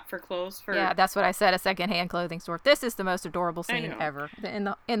to shop for clothes for... Yeah, that's what I said, a secondhand clothing store. This is the most adorable scene ever in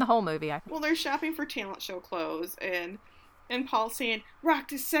the whole movie, I think. Well, they're shopping for talent show clothes, and Paul's saying, rock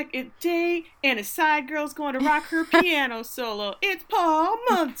the second day, and his side girl's going to rock her piano solo. It's Paul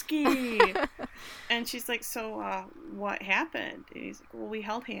Munsky! And she's like, so, what happened? And he's like, well, we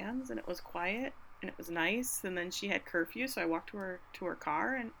held hands, and it was quiet. And it was nice, and then she had curfew, so I walked to her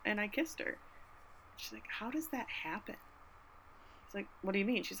car, and I kissed her. She's like, how does that happen? He's like, what do you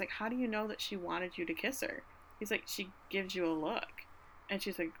mean? She's like, how do you know that she wanted you to kiss her? He's like, she gives you a look. And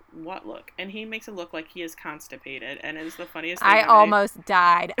she's like, what look? And he makes it look like he is constipated, and it is the funniest thing. I almost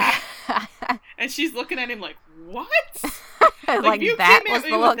died. And she's looking at him like, what? Like you that came was at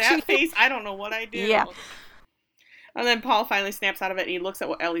the me look. with that face, I don't know what I do. Yeah. And then Paul finally snaps out of it, and he looks at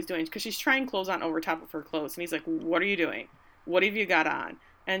what Ellie's doing, because she's trying clothes on over top of her clothes. And he's like, what are you doing? What have you got on?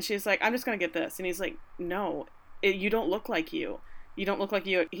 And she's like, I'm just going to get this. And he's like, no, you don't look like you. You don't look like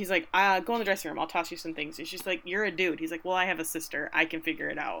you. He's like, go in the dressing room. I'll toss you some things. And she's like, you're a dude. He's like, well, I have a sister. I can figure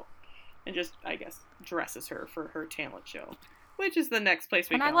it out. And just, I guess, dresses her for her talent show, which is the next place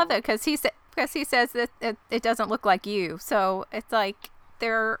we go. And I love that because he says that it doesn't look like you. So it's like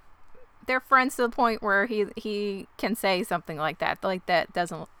they're friends to the point where he can say something like that. Like,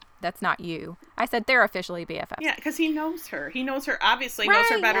 that's not you. I said they're officially BFFs. Yeah, because he knows her. He knows her, obviously knows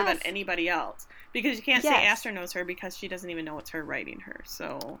her better than anybody else. Because you can't say Aster knows her because she doesn't even know it's her writing her.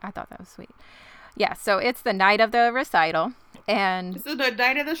 So I thought that was sweet. Yeah, so it's the night of the recital. And this is the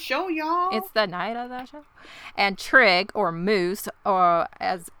night of the show, y'all. It's the night of the show. And Trig, or Moose, or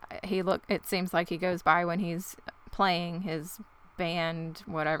as it seems like he goes by when he's playing his band,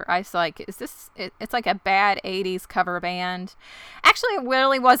 whatever. I was like, is this, it's like a bad 80s cover band. Actually, it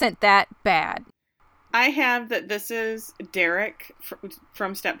really wasn't that bad. I have that this is Derek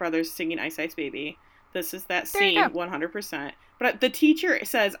from Step Brothers singing Ice Ice Baby. This is that scene, 100%. But the teacher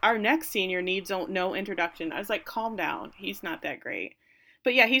says, our next senior needs no introduction. I was like, calm down. He's not that great.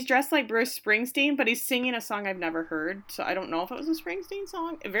 But yeah, he's dressed like Bruce Springsteen, but he's singing a song I've never heard. So I don't know if it was a Springsteen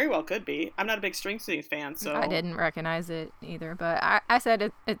song. It very well could be. I'm not a big Springsteen fan, so. I didn't recognize it either, but I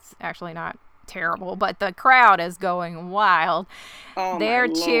said it's actually not terrible, but the crowd is going wild. Oh, they're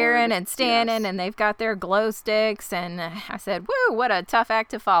cheering and standing, and they've got their glow sticks, and I said, woo, what a tough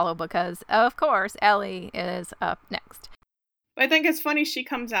act to follow, because of course Ellie is up next. I think it's funny she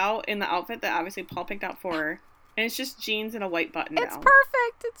comes out in the outfit that obviously Paul picked out for her, and it's just jeans and a white button down. It's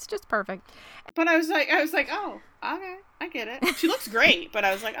perfect. It's just perfect. But I was like, oh, okay, I get it. She looks great, but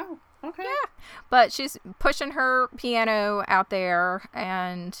I was like, oh, okay. Yeah, but she's pushing her piano out there,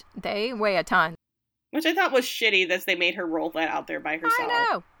 and they weigh a ton. Which I thought was shitty that they made her roll that out there by herself. I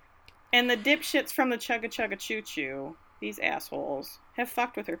know. And the dipshits from the Chugga Chugga Choo Choo, these assholes, have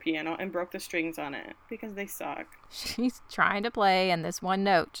fucked with her piano and broke the strings on it because they suck. She's trying to play in this one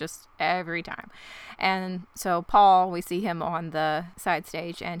note just every time. And so Paul, we see him on the side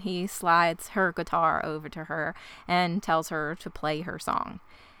stage, and he slides her guitar over to her and tells her to play her song.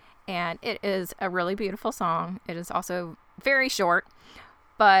 And it is a really beautiful song. It is also very short,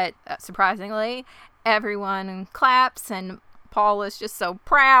 but surprisingly, everyone claps, and Paul is just so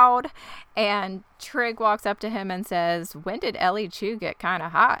proud. And Trig walks up to him and says, when did Ellie Chu get kind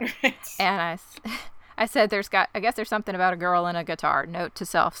of hot? And I said, I guess there's something about a girl and a guitar. Note to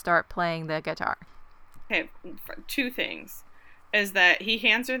self, start playing the guitar. Okay, 2 things. Is that he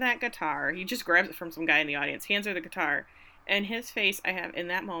hands her that guitar. He just grabs it from some guy in the audience, hands her the guitar. And his face, I have, in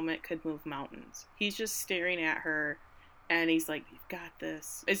that moment, could move mountains. He's just staring at her, and he's like, you've got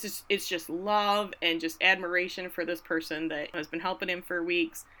this. It's just love and just admiration for this person that has been helping him for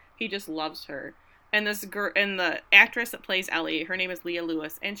weeks. He just loves her. And this girl, and the actress that plays Ellie, her name is Leah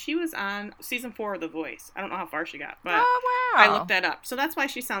Lewis, and she was on season 4 of The Voice. I don't know how far she got, but wow. I looked that up. So that's why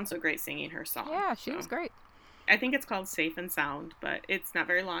she sounds so great singing her song. Yeah, she was great. I think it's called Safe and Sound, but it's not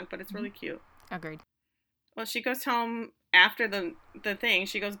very long, but it's really cute. Agreed. Well, she goes home after the thing.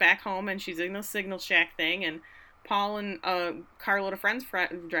 She goes back home, and she's in the Signal Shack thing, and Paul and a carload of friends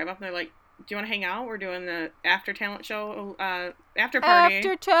drive up, and they're like, do you want to hang out? We're doing the after talent show, after party.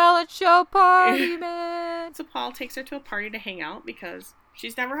 After talent show party, man. So Paul takes her to a party to hang out because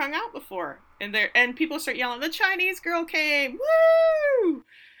she's never hung out before. And people start yelling, the Chinese girl came! Woo!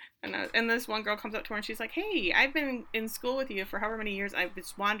 And this one girl comes up to her and she's like, hey, I've been in school with you for however many years. I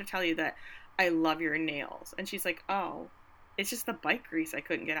just wanted to tell you that I love your nails. And she's like, oh, it's just the bike grease I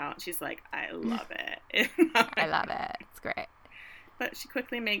couldn't get out. And she's like, I love it. I love it. It's great. But she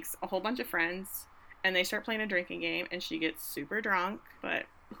quickly makes a whole bunch of friends and they start playing a drinking game and she gets super drunk. But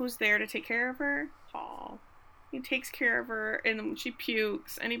who's there to take care of her? Paul. He takes care of her and she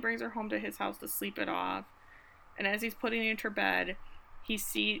pukes and he brings her home to his house to sleep it off. And as he's putting her into her bed, he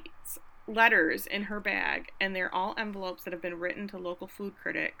sees letters in her bag, and they're all envelopes that have been written to local food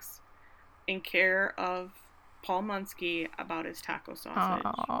critics in care of Paul Munsky about his taco sausage.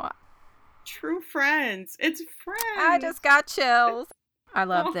 Aww. True friends. It's friends. I just got chills. I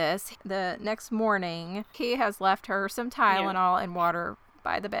love this. The next morning, he has left her some Tylenol and water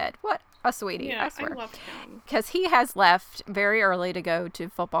by the bed. What a sweetie, yeah, I swear. I love him. Because he has left very early to go to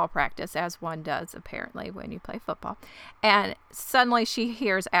football practice, as one does, apparently, when you play football. And suddenly she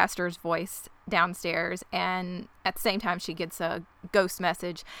hears Aster's voice downstairs, and at the same time she gets a ghost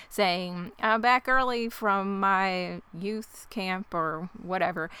message saying, I'm back early from my youth camp or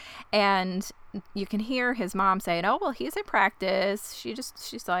whatever. And you can hear his mom saying, oh, well, he's in practice.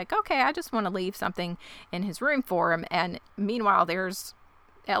 She's like, okay, I just want to leave something in his room for him. And meanwhile, there's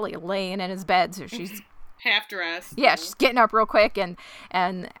Ellie laying in his bed, so she's half dressed. Yeah, she's getting up real quick, and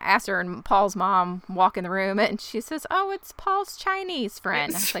Aster and Paul's mom walk in the room, and she says, oh, it's Paul's Chinese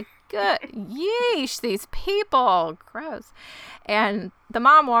friend. I was like, good, yeesh, these people, gross. And the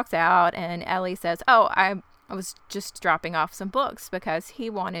mom walks out, and Ellie says, oh, I was just dropping off some books because he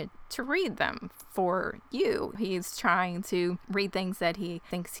wanted to read them for you. He's trying to read things that he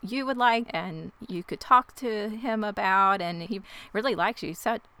thinks you would like and you could talk to him about, and he really likes you. He's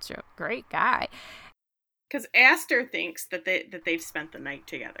such a great guy. Because Aster thinks that they've spent the night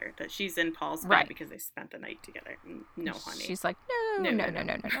together, that she's in Paul's bed because they spent the night together. No, honey. She's like, no.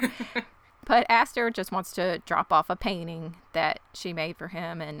 But Aster just wants to drop off a painting that she made for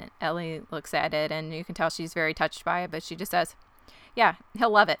him, and Ellie looks at it, and you can tell she's very touched by it, but she just says, yeah, he'll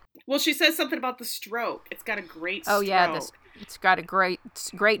love it. Well, she says something about the stroke. It's got a great stroke. Oh, yeah, it's got a great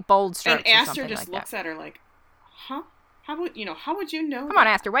bold stroke. And Aster just looks at her like, huh? How would you know? Come on,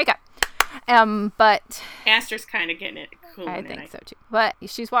 Aster, wake up. But Aster's kind of getting it cool. I think so too. But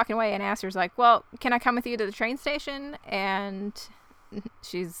she's walking away, and Aster's like, well, can I come with you to the train station? And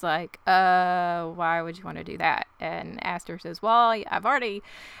she's like, why would you want to do that? And Aster says, well, I've already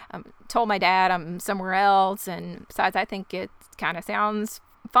told my dad I'm somewhere else, and besides, I think it kind of sounds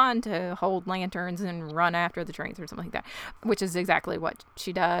fun to hold lanterns and run after the trains or something like that, which is exactly what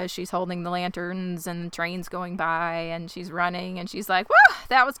she does. She's holding the lanterns and the trains going by, and she's running, and she's like, whoa,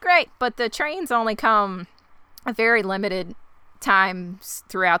 that was great. But the trains only come a very limited times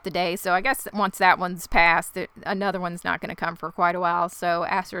throughout the day, so I guess once that one's passed, another one's not going to come for quite a while. So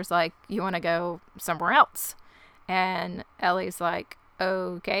Aster's like, you want to go somewhere else? And Ellie's like,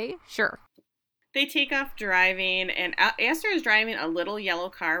 okay, sure. They take off driving, and Aster is driving a little yellow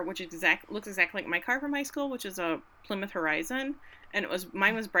car, which looks exactly like my car from high school, which is a Plymouth Horizon, and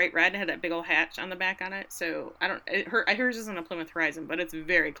mine was bright red and had that big old hatch on the back on it. So hers isn't a Plymouth Horizon, but it's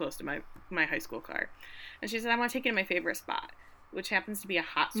very close to my high school car. And she said, I want to take you to my favorite spot, which happens to be a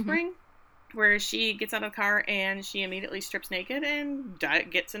hot spring, where she gets out of the car and she immediately strips naked and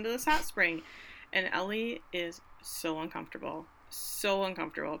gets into this hot spring. And Ellie is so uncomfortable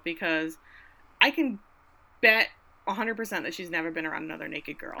because I can bet 100% that she's never been around another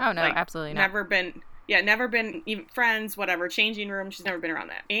naked girl. Oh, no, absolutely not. Never been. Yeah, never been even friends, whatever, changing room. She's never been around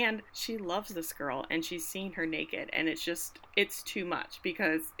that. And she loves this girl, and she's seen her naked, and it's too much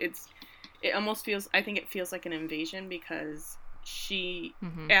because it almost feels, I think it feels like an invasion because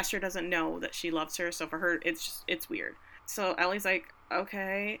Aster doesn't know that she loves her, so for her, it's weird. So Ellie's like,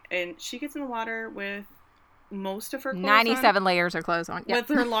 okay, and she gets in the water with most of her clothes 97 layers of clothes on. With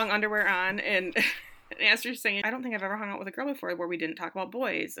her long underwear on, and Aster's saying, I don't think I've ever hung out with a girl before where we didn't talk about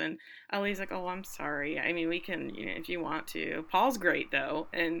boys. And Ellie's like, oh, I'm sorry. I mean, we can, if you want to. Paul's great, though.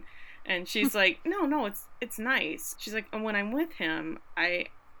 And she's like, no, it's nice. She's like, when I'm with him, I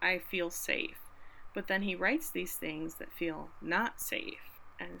feel safe. But then he writes these things that feel not safe.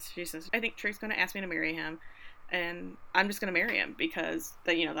 And she says, I think Trey's going to ask me to marry him. And I'm just going to marry him because,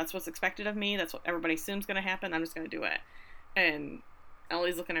 that's what's expected of me. That's what everybody assumes going to happen. I'm just going to do it. And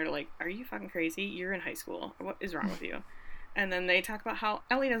Ellie's looking at her like, are you fucking crazy? You're in high school. What is wrong with you? And then they talk about how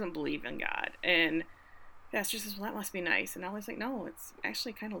Ellie doesn't believe in God. And Aster says, well, that must be nice. And Ellie's like, no, it's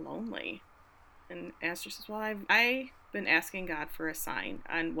actually kind of lonely. And Aster says, well, I've been asking God for a sign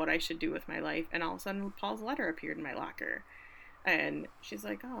on what I should do with my life. And all of a sudden, Paul's letter appeared in my locker. And she's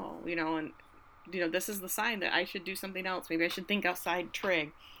like, oh, this is the sign that I should do something else. Maybe I should think outside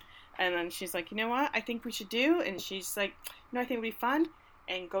Trig. And then she's like, you know what? I think we should do. And she's like, I think it would be fun.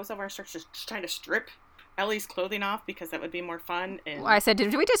 And goes over and starts just trying to strip Ellie's clothing off because that would be more fun. And I said,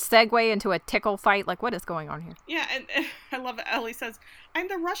 did we just segue into a tickle fight? Like, what is going on here? Yeah, and I love it. Ellie says, I'm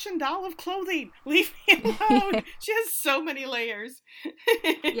the Russian doll of clothing. Leave me alone. She has so many layers.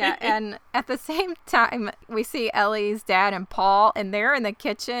 Yeah, and at the same time, we see Ellie's dad and Paul, and they're in the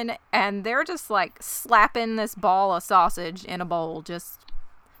kitchen, and they're just, like, slapping this ball of sausage in a bowl, just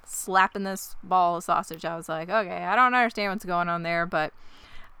slapping this ball of sausage. I was like, okay, I don't understand what's going on there, but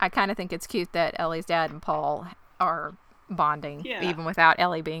I kind of think it's cute that Ellie's dad and Paul are bonding, even without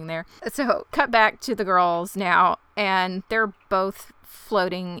Ellie being there. So cut back to the girls now, and they're both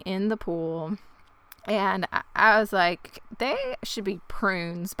floating in the pool. And I was like, they should be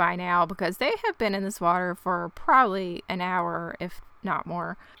prunes by now because they have been in this water for probably an hour, if not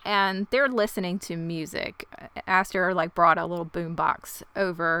more. And they're listening to music. Aster brought a little boombox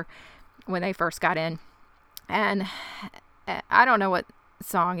over when they first got in. And I don't know what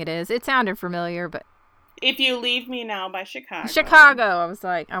song it is. It sounded familiar, but If You Leave Me Now by Chicago. I was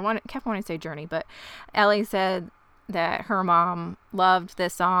like, kept wanting to say Journey, but Ellie said that her mom loved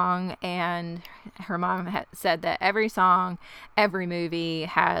this song, and her mom had said that every song, every movie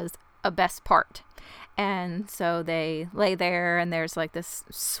has a best part. And so they lay there, and there's this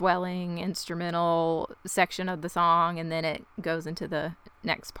swelling instrumental section of the song, and then it goes into the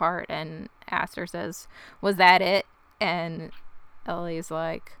next part, and Aster says, was that it? And Ellie's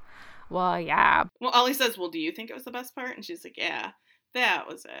like, well, yeah. Well, Ellie says, well, do you think it was the best part? And she's like, yeah, that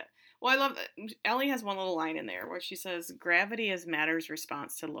was it. Well, I love that Ellie has one little line in there where she says, gravity is matter's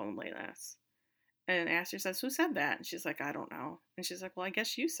response to loneliness. And Aster says, who said that? And she's like, I don't know. And she's like, well, I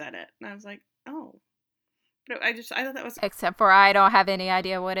guess you said it. And I was like, oh. But I thought that was... Except for I don't have any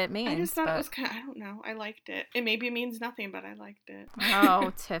idea what it means. I just thought it was kind of, I don't know. I liked it. Maybe it means nothing, but I liked it.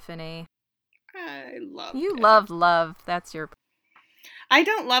 Oh, Tiffany. I love You it. love love. That's your... I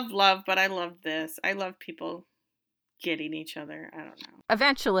don't love love, but I love this. I love people getting each other. I don't know.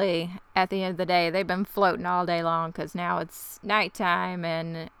 Eventually, at the end of the day, they've been floating all day long because now it's nighttime,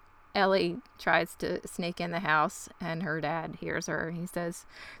 and Ellie tries to sneak in the house, and her dad hears her. He says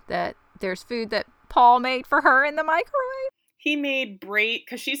that there's food that Paul made for her in the microwave. He made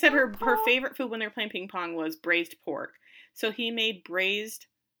because she said her favorite food when they were playing ping pong was braised pork. So he made braised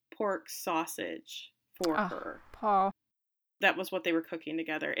pork sausage for her. Paul. That was what they were cooking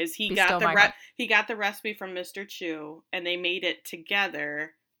together. He got the recipe from Mr. Chu, and they made it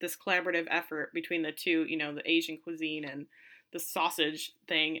together. This collaborative effort between the two, the Asian cuisine and the sausage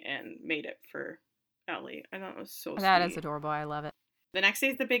thing, and made it for Ellie. I thought it was so sweet. That is adorable. I love it. The next day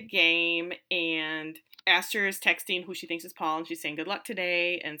is the big game, and Aster is texting who she thinks is Paul, and she's saying good luck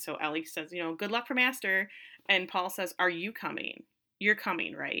today. And so Ellie says, good luck from Aster. And Paul says, are you coming? You're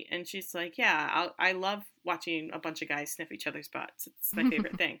coming, right? And she's like, yeah, I love watching a bunch of guys sniff each other's butts. It's my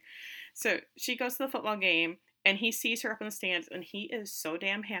favorite thing. So she goes to the football game, and he sees her up in the stands, and he is so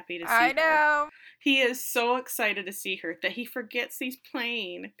damn happy to see her. I know. He is so excited to see her that he forgets he's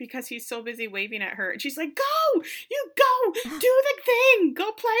playing because he's so busy waving at her. And she's like, go! You go! Do the thing!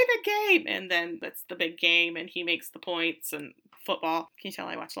 Go play the game! And then that's the big game, and he makes the points, and football. Can you tell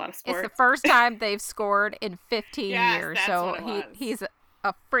I watch a lot of sports? It's the first time they've scored in 15 yes, years, that's so what it was. he's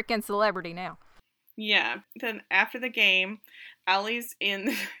a freaking celebrity now. Yeah. Then after the game, Ellie's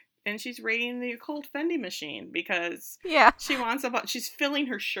in and she's raiding the occult vending machine because Yeah. she's filling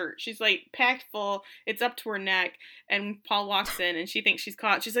her shirt. She's like packed full. It's up to her neck. And Paul walks in and she thinks she's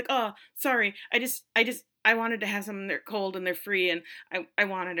caught. She's like, oh, sorry. I wanted to have some. They're cold and they're free. And I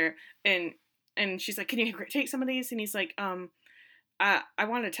wanted her. And she's like, can you take some of these? And he's like, I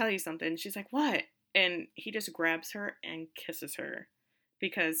wanted to tell you something. She's like, what? And he just grabs her and kisses her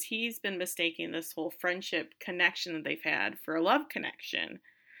because he's been mistaking this whole friendship connection that they've had for a love connection.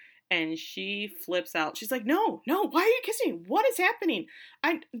 And she flips out. She's like, no, why are you kissing me? What is happening?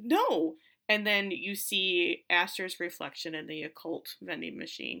 No. And then you see Aster's reflection in the occult vending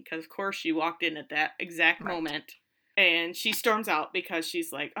machine because, of course, she walked in at that exact moment. And she storms out because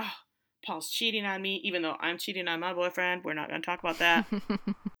she's like, oh, Paul's cheating on me, even though I'm cheating on my boyfriend. We're not going to talk about that.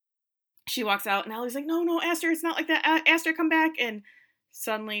 She walks out, and Ellie's like, no, Aster, it's not like that. Aster, come back. And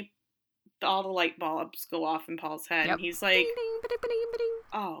suddenly, all the light bulbs go off in Paul's head. Yep. And he's like,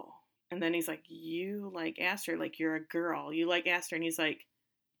 oh. And then he's like, you like Aster, like you're a girl. You like Aster. And he's like,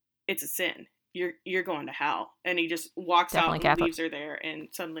 it's a sin. You're going to hell. And he just walks Definitely out and Catholic. leaves her there. And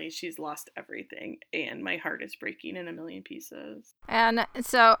suddenly she's lost everything. And my heart is breaking in a million pieces. And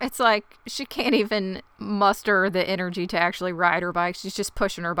so it's like she can't even muster the energy to actually ride her bike. She's just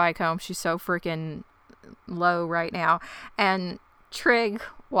pushing her bike home. She's so freaking low right now. And Trig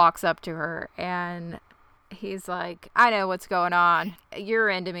walks up to her and he's like, I know what's going on. You're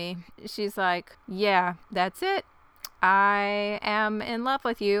into me. She's like, yeah, that's it. I am in love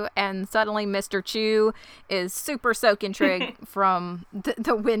with you. And suddenly Mr. Chew is super soaking Trig from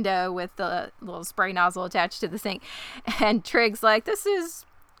the window with the little spray nozzle attached to the sink. And Trig's like, this is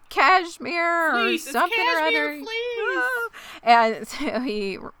cashmere or Please, it's something cashmere, or other. please. And so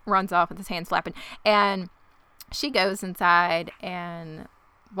he runs off with his hands flapping. And she goes inside and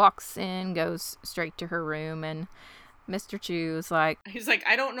walks in, goes straight to her room, and Mr. Chew's like, He's like,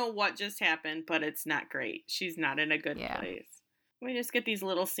 I don't know what just happened, but it's not great. She's not in a good place. We just get these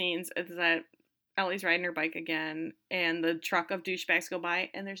little scenes that Ellie's riding her bike again, and the truck of douchebags go by,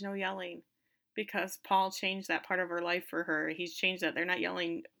 and there's no yelling. Because Paul changed that part of her life for her. He's changed that. They're not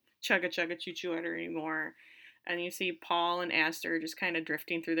yelling chugga chugga choo choo at her anymore. And you see Paul and Aster just kind of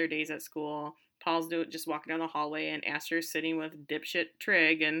drifting through their days at school. Paul's just walking down the hallway, and Aster's sitting with dipshit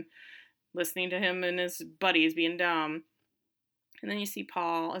Trig and listening to him and his buddies being dumb. And then you see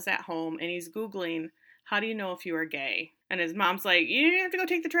Paul is at home, and he's Googling, how do you know if you are gay? And his mom's like, you have to go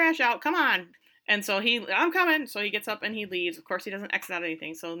take the trash out. Come on. And so I'm coming. So he gets up and he leaves. Of course, he doesn't exit out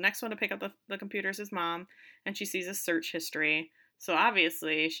anything. So next one to pick up the computer is his mom, and she sees a search history. So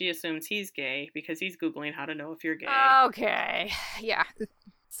obviously, she assumes he's gay because he's Googling how to know if you're gay. okay, yeah.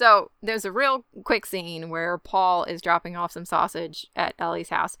 So there's a real quick scene where Paul is dropping off some sausage at Ellie's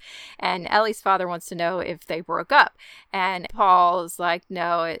house, and Ellie's father wants to know if they broke up. And Paul's like,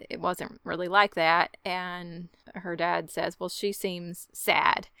 no, it wasn't really like that. And her dad says, well, she seems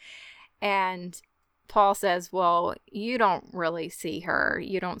sad. And Paul says, well, you don't really see her.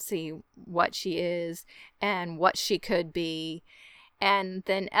 You don't see what she is and what she could be. And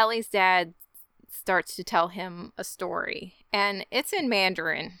then Ellie's dad starts to tell him a story, and it's in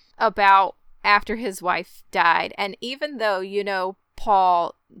Mandarin about after his wife died. And even though,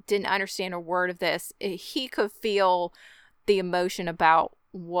 Paul didn't understand a word of this, he could feel the emotion about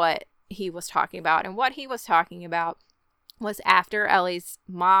what he was talking about. And what he was talking about was after Ellie's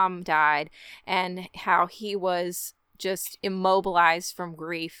mom died, and how he was just immobilized from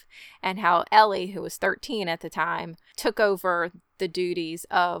grief, and how Ellie, who was 13 at the time, took over the duties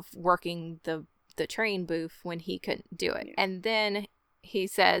of working the train booth when he couldn't do it. And then he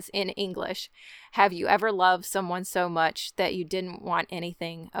says in English, have you ever loved someone so much that you didn't want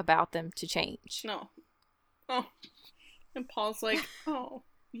anything about them to change? No. Oh. And Paul's like, oh.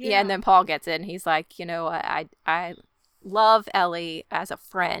 Yeah, and then Paul gets in. He's like, I love Ellie as a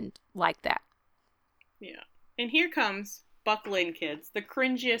friend like that. Yeah. And here comes Buckle In, kids. The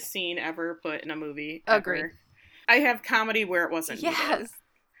cringiest scene ever put in a movie. Agreed. Ever. I have comedy where it wasn't needed. Yes.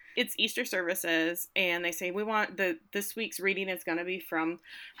 It's Easter services, and they say, we want this week's reading is going to be from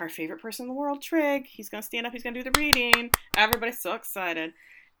our favorite person in the world, Trig. He's going to stand up. He's going to do the reading. Everybody's so excited.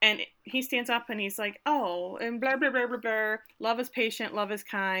 And he stands up, and he's like, oh, and blah, blah, blah, blah, blah. Love is patient. Love is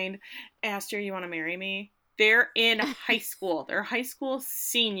kind. Aster, you want to marry me? They're in high school. They're high school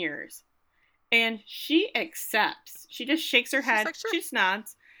seniors. And she accepts. She just shakes her head. Like, sure. She just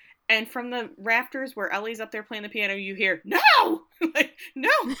nods. And from the rafters where Ellie's up there playing the piano, you hear, no! Like, no,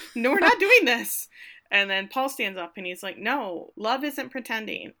 we're not doing this. And then Paul stands up and he's like, no, love isn't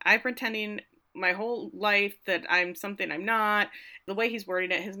pretending. I'm pretending my whole life that I'm something I'm not. The way he's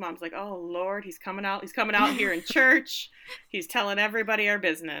wording it, his mom's like, oh, Lord, he's coming out here in church. He's telling everybody our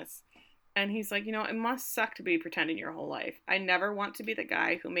business. And he's like, it must suck to be pretending your whole life. I never want to be the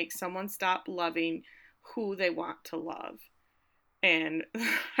guy who makes someone stop loving who they want to love. And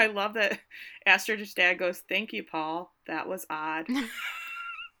I love that Aster's dad goes, thank you, Paul. That was odd.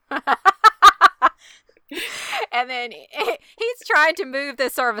 And then he's trying to move the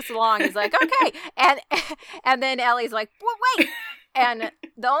service along. He's like, okay. And then Ellie's like, well, wait. And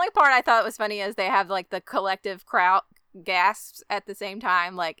the only part I thought was funny is they have like the collective crowd gasps at the same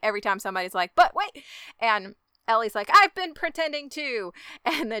time. Like every time somebody's like, but wait. And Ellie's like, I've been pretending too.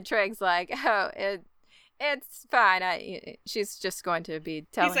 And then Trig's like, oh, it's fine. She's just going to be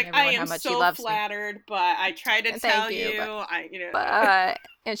telling everyone how much she loves me. I am so flattered, but I tried to tell you.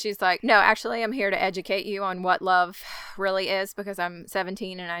 And she's like, no, actually, I'm here to educate you on what love really is because I'm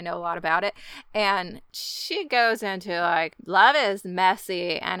 17 and I know a lot about it. And she goes into like, love is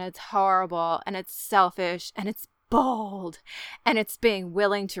messy and it's horrible and it's selfish and it's bold, and it's being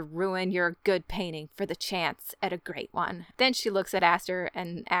willing to ruin your good painting for the chance at a great one. Then she looks at Aster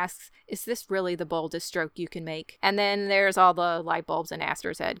and asks, is this really the boldest stroke you can make? And then there's all the light bulbs in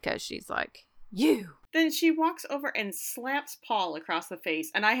Aster's head because she's like, you. Then she walks over and slaps Paul across the face,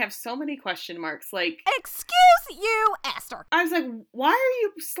 and I have so many question marks, like, excuse you, Aster. I was like, why are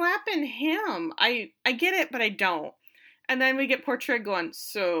you slapping him? I get it, but I don't. And then we get poor Trig going,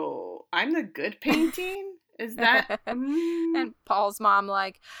 so I'm the good painting? Is that... And Paul's mom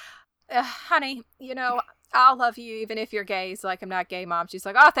like, honey, I'll love you even if you're gay. He's like, I'm not gay, Mom. She's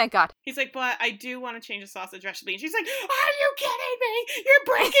like, oh, thank God. He's like, but I do want to change the sausage recipe. And she's like, are you kidding me? You're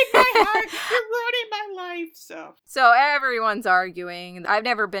breaking my heart. You're ruining my life. So everyone's arguing. I've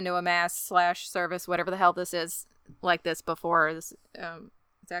never been to a mass/service, whatever the hell this is, like this before. This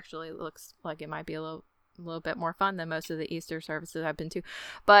it actually looks like it might be a little bit more fun than most of the Easter services I've been to.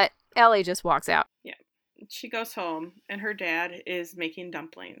 But Ellie just walks out. Yeah. She goes home, and her dad is making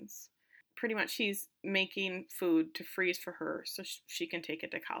dumplings. Pretty much he's making food to freeze for her so she can take it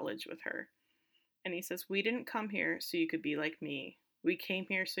to college with her. And he says, we didn't come here so you could be like me. We came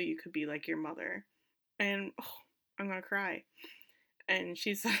here so you could be like your mother. And I'm going to cry. And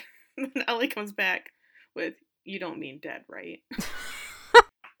she's like, and Ellie comes back with, you don't mean dead, right?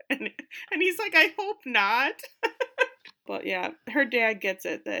 and he's like, I hope not. But yeah, her dad gets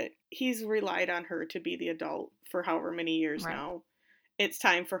it that he's relied on her to be the adult for however many years now. It's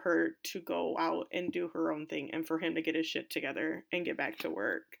time for her to go out and do her own thing and for him to get his shit together and get back to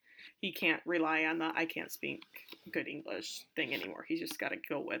work. He can't rely on the I can't speak good English thing anymore. He's just got to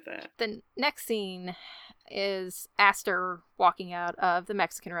go with it. The next scene is Aster walking out of the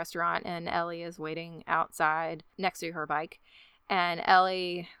Mexican restaurant and Ellie is waiting outside next to her bike. And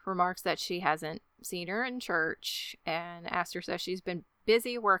Ellie remarks that she hasn't seen her in church. And Aster says she's been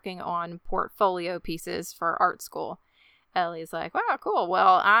busy working on portfolio pieces for art school. Ellie's like, wow, cool.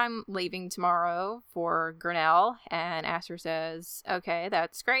 Well, I'm leaving tomorrow for Grinnell. And Aster says, okay,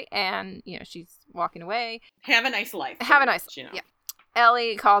 that's great. And, she's walking away. Have a nice life. Have a nice life. Yeah.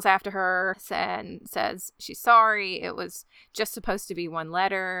 Ellie calls after her and says she's sorry. It was just supposed to be one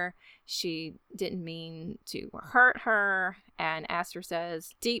letter. She didn't mean to hurt her. And Aster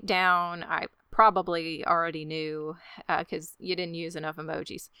says, deep down, I probably already knew because you didn't use enough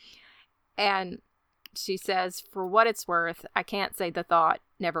emojis. And she says, for what it's worth, I can't say the thought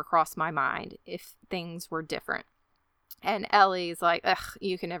never crossed my mind if things were different. And Ellie's like, ugh,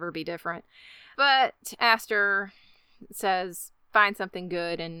 you can never be different. But Aster says, find something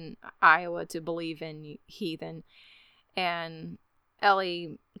good in Iowa to believe in, heathen. And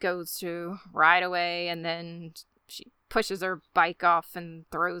Ellie goes to ride away, and then she pushes her bike off and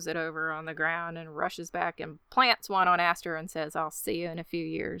throws it over on the ground and rushes back and plants one on Aster and says, I'll see you in a few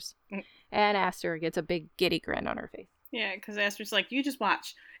years. And Aster gets a big giddy grin on her face. Yeah, because Aster's like, you just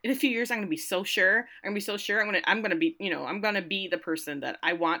watch. In a few years, I'm going to be so sure. I'm going to be, I'm going to be the person that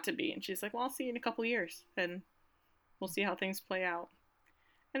I want to be. And she's like, well, I'll see you in a couple years. And we'll see how things play out.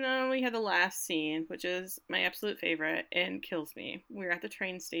 And then we had the last scene, which is my absolute favorite and kills me. We're at the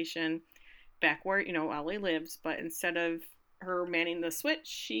train station back where, Ellie lives, but instead of her manning the switch,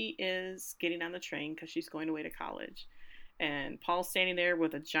 she is getting on the train because she's going away to college. And Paul's standing there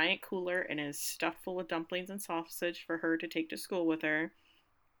with a giant cooler and is stuffed full of dumplings and sausage for her to take to school with her.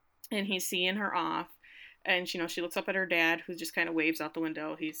 And he's seeing her off. And, she looks up at her dad, who just kind of waves out the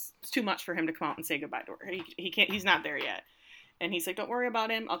window. It's too much for him to come out and say goodbye to her. He's not there yet. And he's like, don't worry about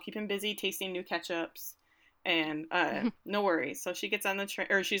him. I'll keep him busy tasting new ketchups. And no worries. So she gets on the train,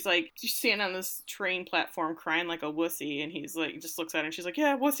 or she's standing on this train platform crying like a wussy, and he's like, just looks at her and she's like,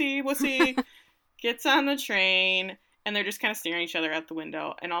 yeah, wussy, wussy. Gets on the train, and they're just kind of staring at each other out the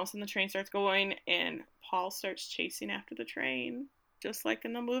window, and all of a sudden the train starts going, and Paul starts chasing after the train, just like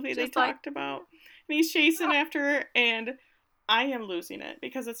in the movie they talked about. And he's chasing after her, and I am losing it,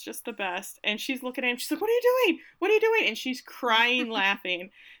 because it's just the best. And she's looking at him, she's like, what are you doing? What are you doing? And she's crying,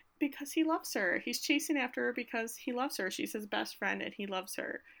 laughing. Because he loves her. He's chasing after her because he loves her. She's his best friend and he loves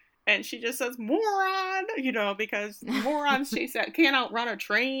her. And she just says, moron, because morons can't outrun a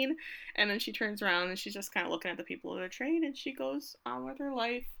train. And then she turns around and she's just kind of looking at the people in the train, and she goes on with her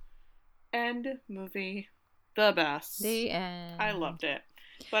life. End movie. The best. The end. I loved it.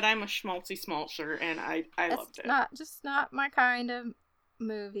 But I'm a schmaltzy smaltzer, and I loved it. Not my kind of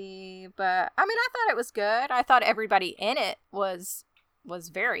movie, but I mean, I thought it was good. I thought everybody in it was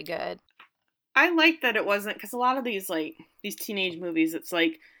very good. I like that it wasn't, because a lot of these teenage movies, it's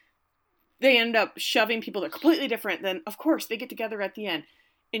like they end up shoving people that are completely different. Then of course they get together at the end,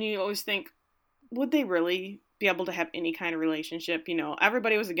 and you always think, would they really be able to have any kind of relationship?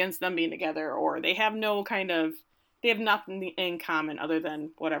 Everybody was against them being together, or they have nothing in common other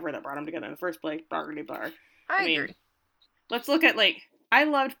than whatever that brought them together in the first place. Bargety bar. I agree. Let's look at I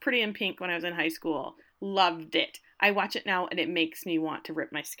loved Pretty in Pink when I was in high school. Loved it. I watch it now and it makes me want to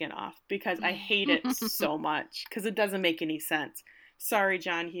rip my skin off, because I hate it so much, because it doesn't make any sense. Sorry,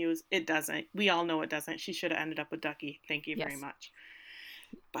 John Hughes, it doesn't. We all know it doesn't. She should have ended up with Ducky. Thank you very much.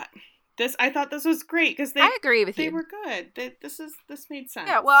 But I thought this was great, because I agree with you. They were good. This made sense.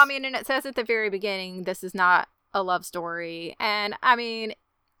 Yeah, well, I mean, and it says at the very beginning, this is not a love story, and I mean,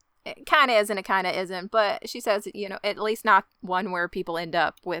 it kind of is and it kind of isn't, but she says, at least not one where people end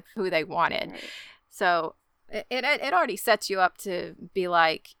up with who they wanted. Right. So it already sets you up to be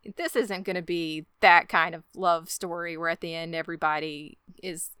like, this isn't going to be that kind of love story where at the end everybody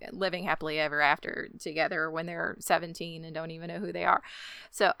is living happily ever after together when they're 17 and don't even know who they are.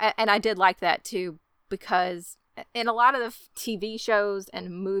 So, and I did like that too, because in a lot of the TV shows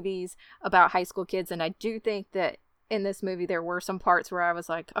and movies about high school kids, and I do think that in this movie there were some parts where I was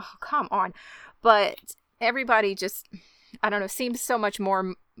like, oh, come on. But everybody just, I don't know, seems so much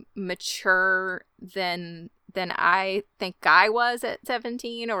more mature than I think I was at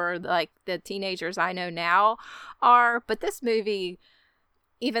 17, or like the teenagers I know now are. But this movie,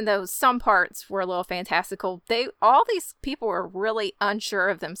 even though some parts were a little fantastical, all these people were really unsure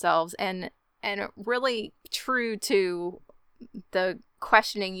of themselves and really true to the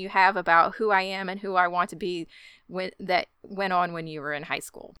questioning you have about who I am and who I want to be that went on when you were in high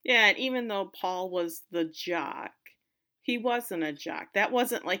school. Yeah, and even though Paul was the jock, he wasn't a jock. That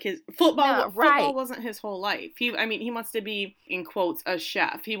wasn't like his football. No, right. Football wasn't his whole life. He wants to be, in quotes, a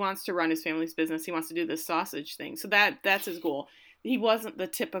chef. He wants to run his family's business. He wants to do this sausage thing. So that's his goal. He wasn't the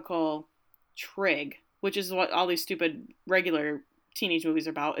typical trig, which is what all these stupid regular teenage movies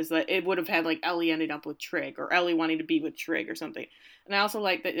are about, is that it would have had like Ellie ending up with Trig, or Ellie wanting to be with Trig or something. And I also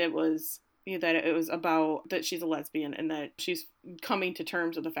like that it was about that she's a lesbian, and that she's coming to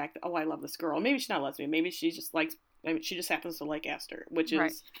terms with the fact that, oh, I love this girl. Maybe she's not a lesbian. Maybe she just she just happens to like Aster, which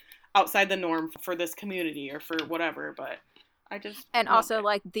is outside the norm for this community or for whatever. But I just also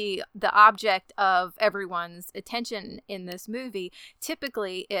like the object of everyone's attention in this movie.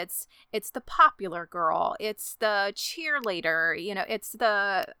 Typically, it's the popular girl, it's the cheerleader, it's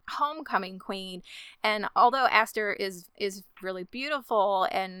the homecoming queen. And although Aster is really beautiful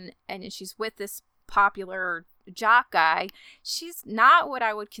and she's with this popular jock guy, she's not what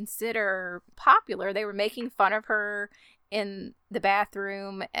I would consider popular. They were making fun of her in the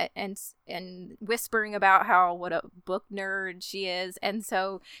bathroom and whispering about what a book nerd she is. And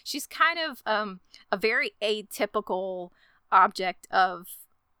so she's kind of a very atypical object of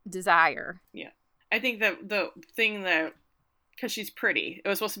desire. Yeah. I think that the thing that, because she's pretty, it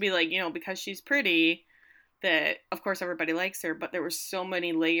was supposed to be like, because she's pretty, that of course everybody likes her, but there were so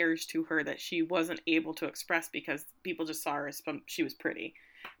many layers to her that she wasn't able to express because people just saw her as she was pretty.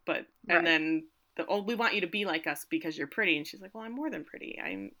 But, and then we want you to be like us because you're pretty. And she's like, well, I'm more than pretty.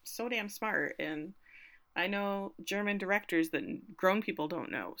 I'm so damn smart. And I know German directors that grown people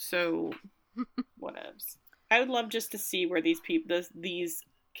don't know. So whatevs. I would love just to see where these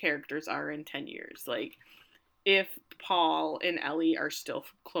characters are in 10 years. Like, if Paul and Ellie are still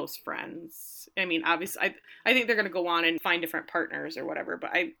close friends. I mean, obviously, I think they're going to go on and find different partners or whatever, but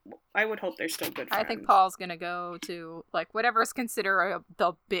I would hope they're still good friends. I think Paul's going to go to, like, whatever's considered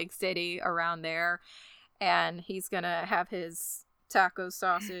the big city around there, and he's going to have his taco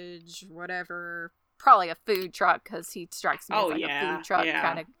sausage, whatever, probably a food truck, because he strikes me as like a food truck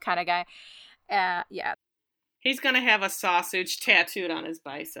kind of guy. Yeah. He's going to have a sausage tattooed on his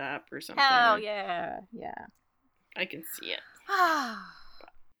bicep or something. Oh, yeah. Yeah. I can see it.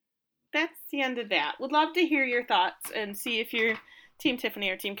 That's the end of that. Would love to hear your thoughts and see if you're Team Tiffany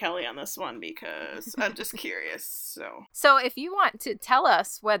or Team Kelly on this one, because I'm just curious. So if you want to tell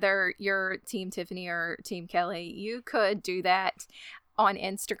us whether you're Team Tiffany or Team Kelly, you could do that on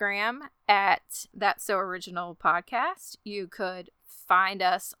Instagram at That's So Original Podcast. You could find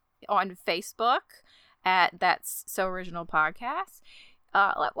us on Facebook at That's So Original Podcast.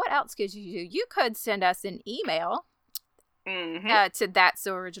 What else could you do? You could send us an email to That's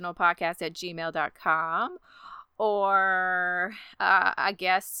So Original Podcast at gmail.com. Or I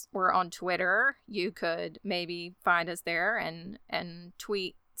guess we're on Twitter. You could maybe find us there and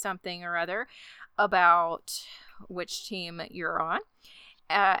tweet something or other about which team you're on.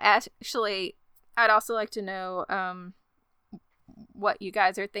 Actually, I'd also like to know what you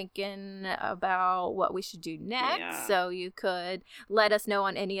guys are thinking about what we should do next. Yeah. So you could let us know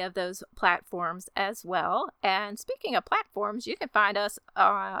on any of those platforms as well. And speaking of platforms, you can find us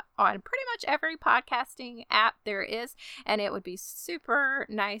on pretty much every podcasting app there is. And it would be super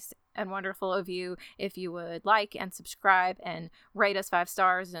nice and wonderful of you if you would like and subscribe and rate us 5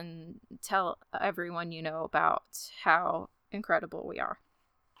 stars and tell everyone you know about how incredible we are.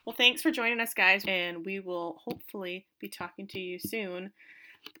 Well, thanks for joining us, guys, and we will hopefully be talking to you soon.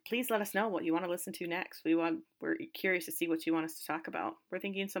 Please let us know what you want to listen to next. We're curious to see what you want us to talk about. We're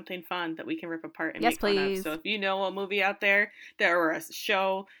thinking something fun that we can rip apart and make fun of. So if you know a movie out there or a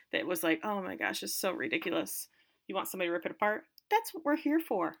show that was like, oh my gosh, it's so ridiculous, you want somebody to rip it apart, that's what we're here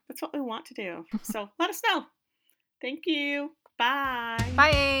for. That's what we want to do. So let us know. Thank you. Bye.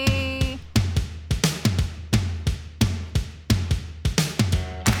 Bye.